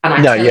bit.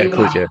 And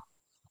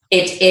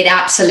it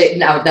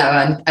absolutely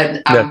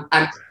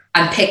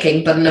I'm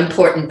picking, but an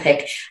important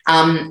pick.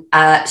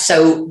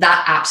 So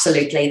that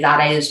absolutely,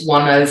 that is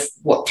one of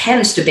what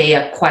tends to be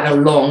quite a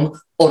long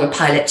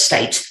autopilot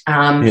state.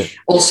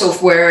 Also,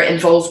 if we're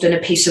involved in a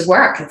piece of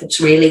work, if it's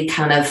really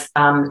kind of,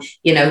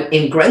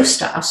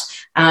 engrossed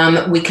us,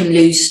 we can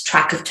lose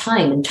track of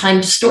time, and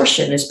time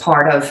distortion is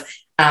part of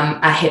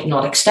a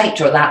hypnotic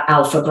state, or that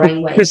alpha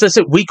brainwave. Because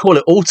we call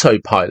it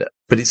autopilot,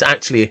 but it's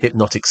actually a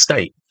hypnotic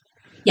state.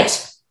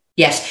 Yes,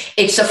 yes,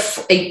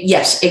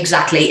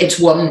 exactly. It's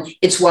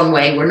one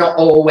way. We're not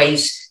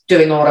always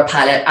doing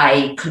autopilot,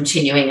 i.e.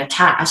 continuing a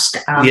task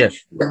when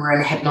we're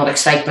in a hypnotic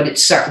state, but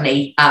it's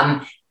certainly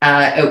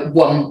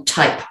one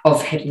type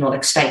of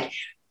hypnotic state.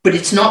 But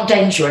it's not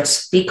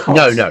dangerous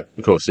because... No,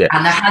 of course, yeah.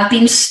 And there have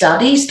been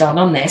studies done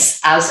on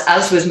this,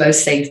 as with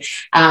most things.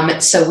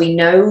 So we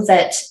know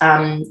that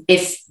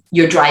if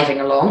you're driving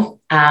along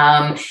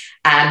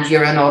and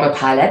you're on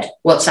autopilot,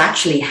 what's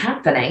actually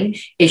happening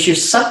is your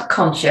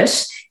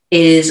subconscious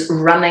is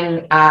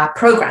running a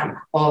program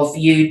of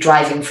you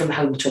driving from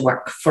home to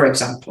work, for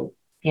example.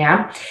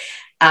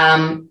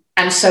 And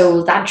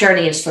so that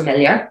journey is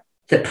familiar.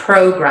 The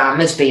program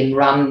has been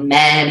run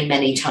many,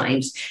 many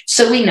times.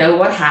 So we know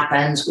what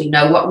happens. We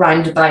know what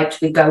roundabout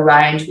we go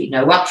round. We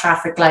know what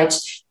traffic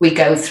lights we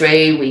go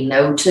through. We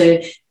know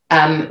to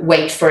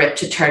wait for it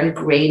to turn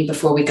green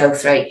before we go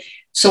through.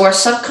 So our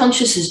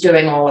subconscious is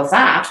doing all of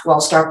that,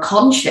 whilst our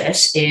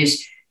conscious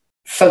is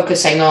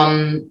focusing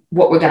on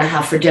what we're going to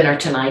have for dinner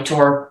tonight,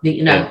 or,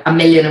 a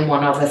million and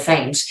one other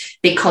things,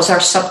 because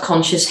our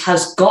subconscious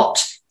has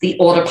got the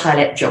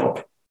autopilot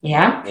job.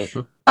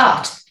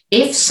 But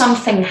if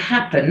something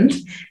happened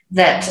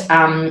that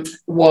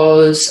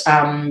was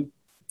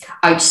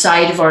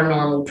outside of our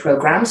normal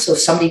program. So if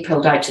somebody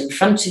pulled out in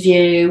front of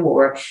you,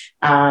 or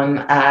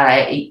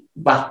let's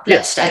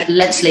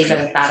leave it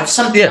at that. If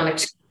something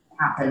unexpected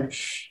happened,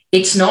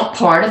 it's not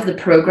part of the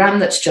program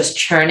that's just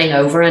churning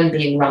over and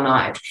being run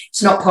out.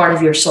 It's not part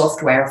of your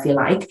software, if you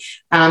like.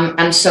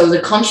 And so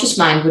the conscious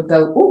mind would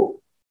go,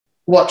 oh,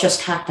 what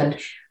just happened?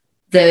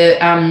 There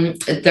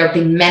have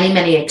been many,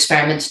 many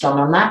experiments done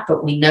on that,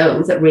 but we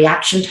know that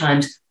reaction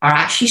times are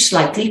actually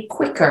slightly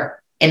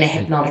quicker in a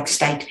hypnotic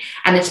state.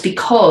 And it's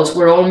because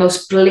we're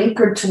almost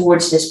blinkered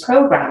towards this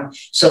program.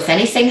 So if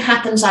anything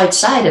happens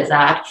outside of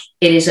that,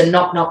 it is a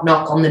knock, knock,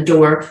 knock on the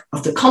door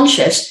of the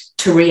conscious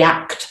to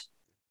react.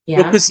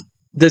 Yeah. Because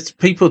there's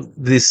people,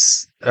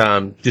 just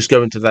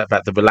go into that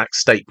about the relaxed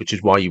state, which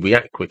is why you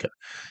react quicker,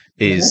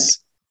 is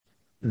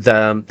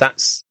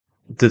that's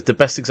the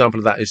best example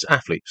of that is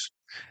athletes.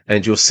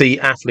 And you'll see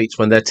athletes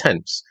when they're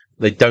tense,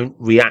 they don't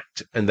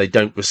react and they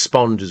don't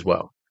respond as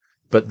well.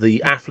 But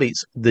the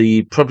athletes,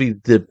 probably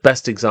the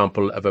best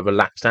example of a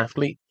relaxed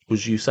athlete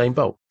was Usain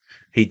Bolt.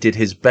 He did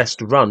his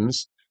best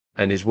runs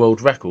and his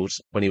world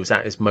records when he was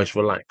at his most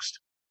relaxed.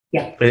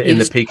 Yeah. In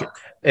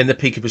the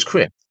peak of his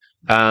career.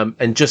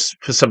 And just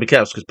for somebody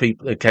else, because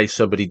in case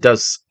somebody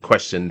does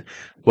question,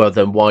 well,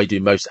 then why do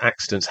most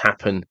accidents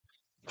happen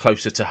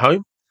closer to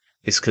home?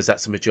 It's because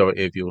that's the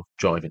majority of your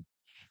driving.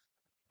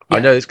 Yeah.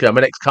 I know this because I'm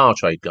an ex-car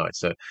trade guy.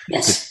 So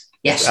yes.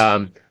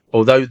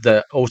 Although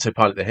the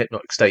autopilot, the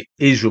hypnotic state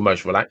is your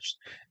most relaxed,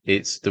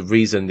 it's the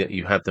reason that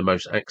you have the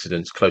most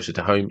accidents closer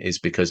to home is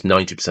because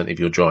 90% of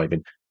your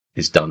driving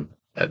is done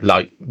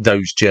like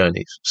those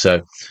journeys.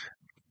 So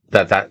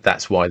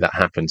that's why that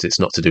happens. It's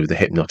not to do with the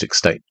hypnotic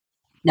state.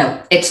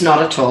 No, it's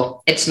not at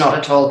all. It's not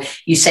at all.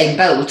 Usain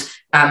Bolt,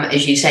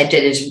 as you said,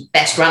 did his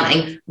best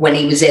running when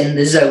he was in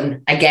the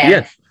zone again.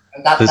 Yeah,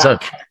 that zone.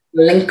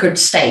 Blinkered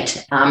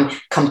state,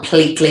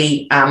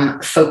 completely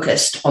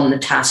focused on the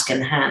task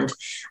in hand.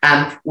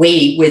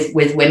 We,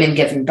 with women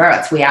giving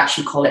birth, we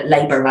actually call it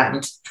labour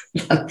land.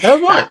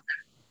 Oh, right.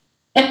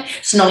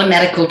 It's not a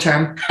medical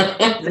term.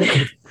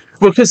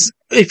 Well, because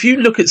if you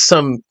look at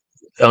some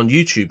on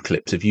YouTube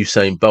clips of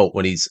Usain Bolt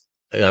when he's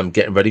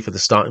getting ready for the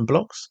starting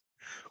blocks,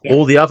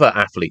 all the other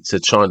athletes are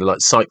trying to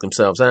psych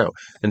themselves out,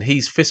 and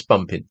he's fist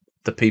bumping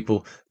the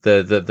people,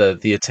 the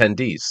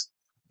attendees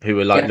who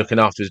are looking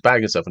after his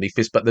bag and stuff, and he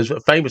fist bump. There's a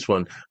famous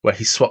one where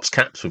he swaps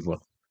caps with one.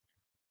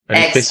 And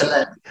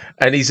excellent.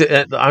 He's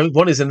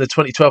one is in the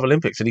 2012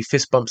 Olympics, and he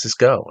fist bumps this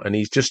girl, and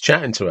he's just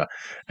chatting to her.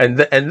 And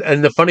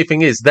the funny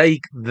thing is,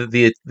 the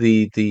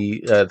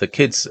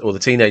kids or the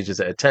teenagers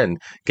that attend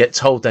get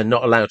told they're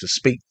not allowed to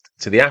speak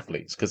to the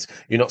athletes because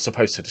you're not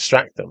supposed to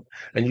distract them.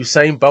 And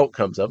Usain Bolt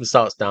comes up and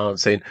starts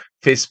dancing,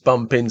 fist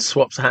bumping,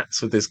 swaps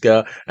hats with this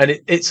girl, and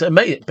it's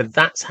amazing. But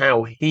that's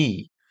how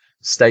he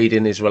stayed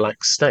in his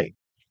relaxed state.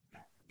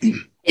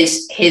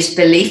 His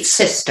belief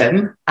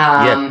system,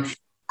 and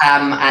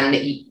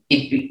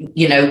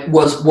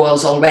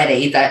was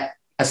already that,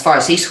 as far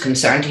as he's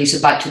concerned, he's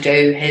about to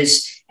do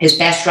his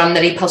best run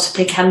that he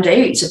possibly can do.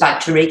 He's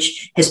about to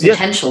reach his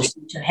potential. So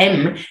to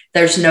him,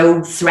 there's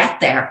no threat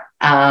there.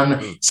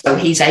 So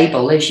he's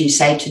able, as you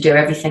say, to do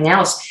everything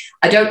else.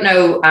 I don't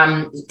know,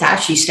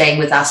 actually staying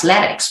with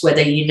athletics,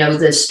 whether you know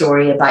the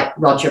story about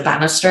Roger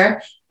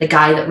Bannister, the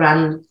guy that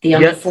ran the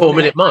under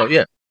 4-minute mile.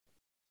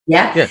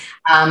 Yeah.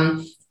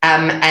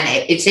 And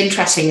it's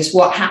interesting is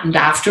what happened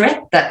after it.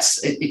 That's,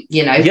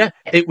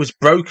 it was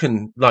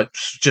broken,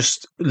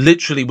 just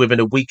literally within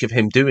a week of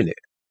him doing it.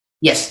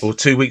 Yes. Or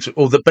 2 weeks,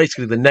 or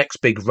basically the next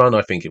big run,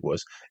 I think it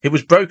was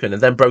broken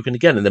and then broken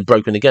again and then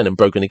broken again and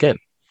broken again.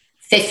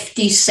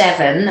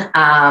 57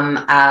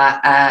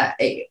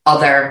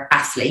 other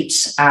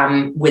athletes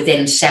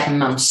within 7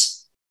 months.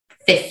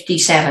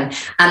 57.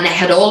 And they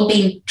had all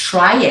been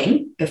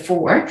trying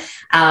before,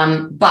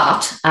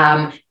 but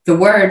the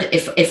word,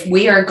 if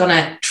we are going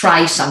to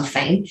try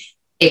something,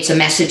 it's a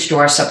message to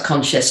our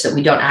subconscious that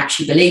we don't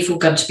actually believe we're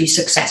going to be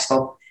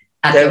successful.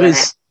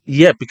 Because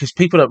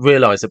people don't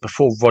realise that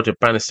before Roger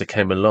Bannister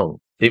came along,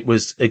 it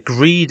was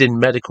agreed in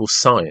medical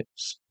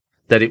science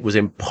that it was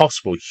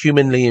impossible,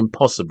 humanly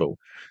impossible,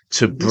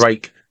 to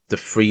break the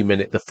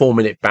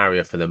 4-minute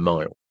barrier for the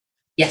mile.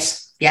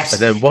 Yes. And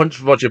then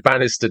once Roger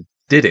Bannister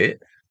did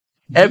it,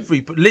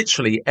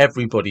 literally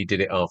everybody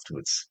did it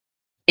afterwards.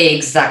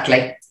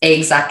 Exactly.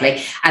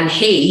 And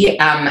he,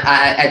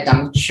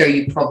 I'm sure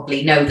you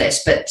probably know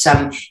this, but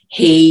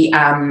he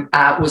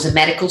was a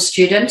medical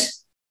student,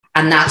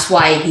 and that's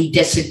why he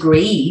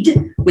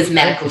disagreed with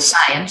medical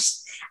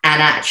science.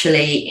 And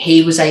actually,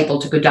 he was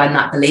able to go down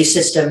that belief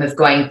system of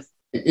going,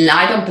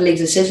 I don't believe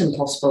this is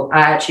impossible.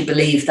 I actually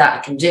believe that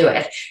I can do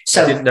it.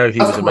 So I didn't know he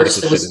was a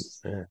medical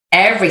student.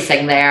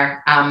 Everything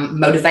there,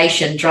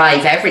 motivation,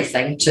 drive,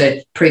 everything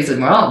to prove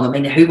them wrong. I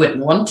mean, who wouldn't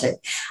want to?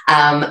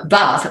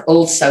 But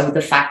also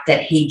the fact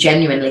that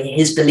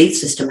his belief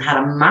system had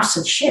a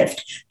massive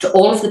shift to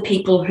all of the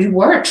people who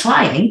were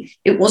trying.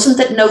 It wasn't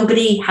that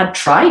nobody had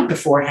tried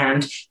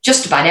beforehand.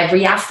 Just about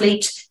every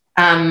athlete,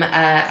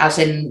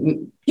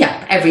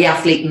 every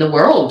athlete in the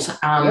world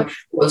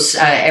was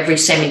every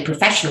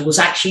semi-professional was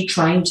actually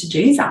trying to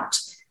do that.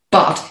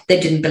 but they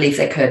didn't believe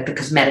they could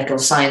because medical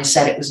science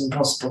said it was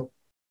impossible.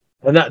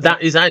 And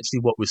that is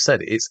actually what was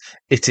said.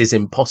 It is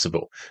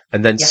impossible.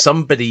 And then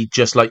somebody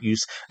just like you,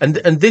 and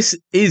this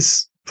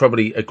is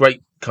probably a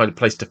great kind of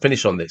place to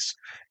finish on this,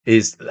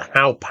 is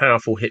how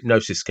powerful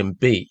hypnosis can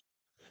be.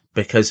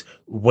 Because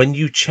when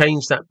you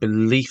change that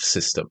belief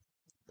system,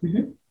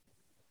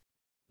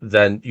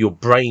 then your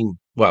brain,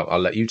 well, I'll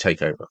let you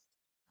take over.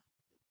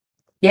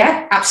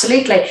 Yeah,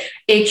 absolutely.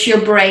 It's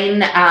your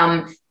brain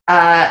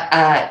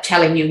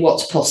telling you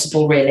what's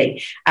possible,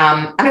 really.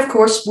 And of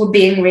course, we're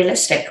being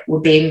realistic.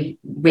 We're being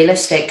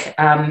realistic,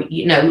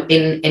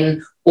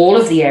 in all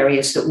of the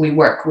areas that we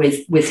work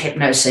with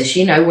hypnosis.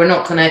 We're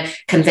not going to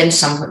convince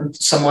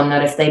someone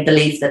that if they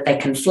believe that they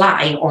can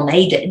fly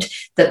unaided,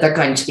 that they're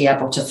going to be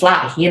able to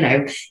fly.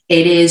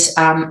 It is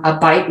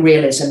about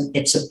realism.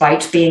 It's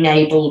about being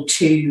able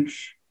to,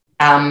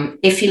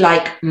 if you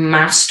like,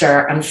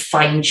 master and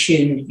fine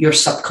tune your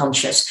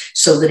subconscious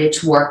so that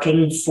it's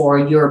working for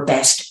your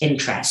best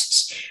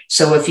interests.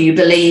 So if you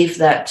believe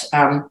that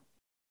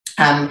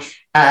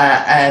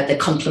the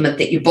compliment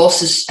that your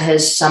boss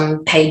has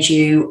paid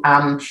you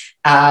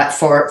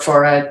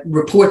for a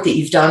report that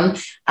you've done,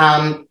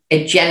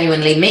 it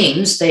genuinely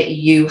means that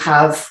you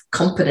have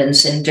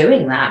competence in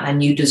doing that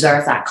and you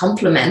deserve that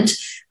compliment.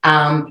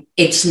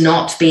 It's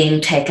not being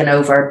taken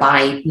over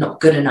by not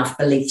good enough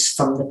beliefs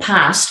from the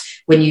past.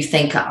 When you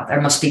think, oh, there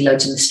must be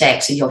loads of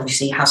mistakes, he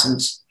obviously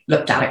hasn't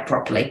looked at it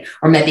properly,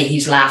 or maybe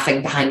he's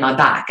laughing behind my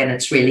back and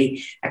it's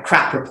really a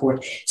crap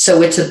report.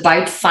 So it's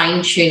about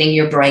fine-tuning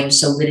your brain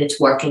so that it's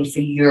working for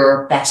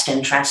your best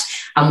interest.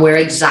 And we're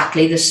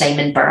exactly the same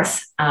in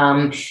birth,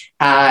 and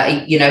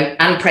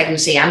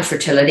pregnancy and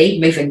fertility,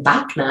 moving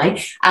back now,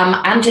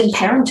 and in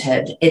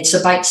parenthood. It's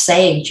about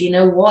saying, do you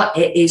know what?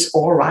 It is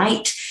all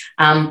right.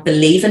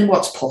 Believe in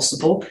what's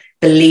possible.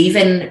 Believe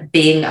in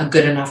being a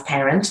good enough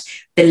parent.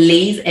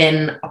 Believe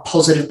in a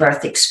positive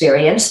birth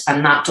experience.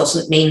 And that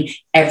doesn't mean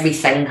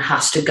everything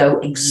has to go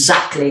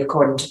exactly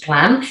according to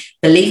plan.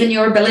 Believe in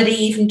your ability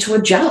even to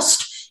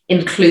adjust,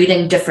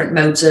 including different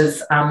modes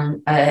of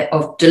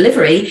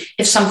delivery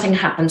if something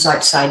happens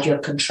outside your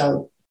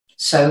control.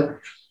 So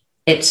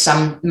it's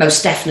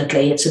most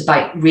definitely, it's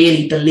about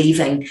really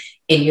believing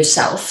in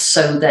yourself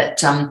so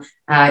that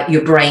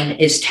your brain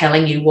is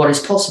telling you what is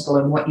possible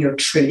and what you're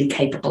truly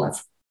capable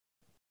of.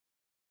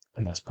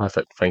 And that's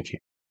perfect. Thank you.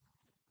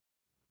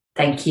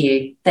 Thank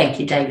you. Thank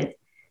you, David.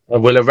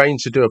 And we'll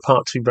arrange to do a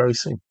part 2 very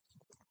soon.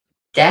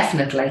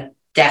 Definitely.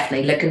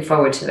 Looking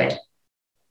forward to it.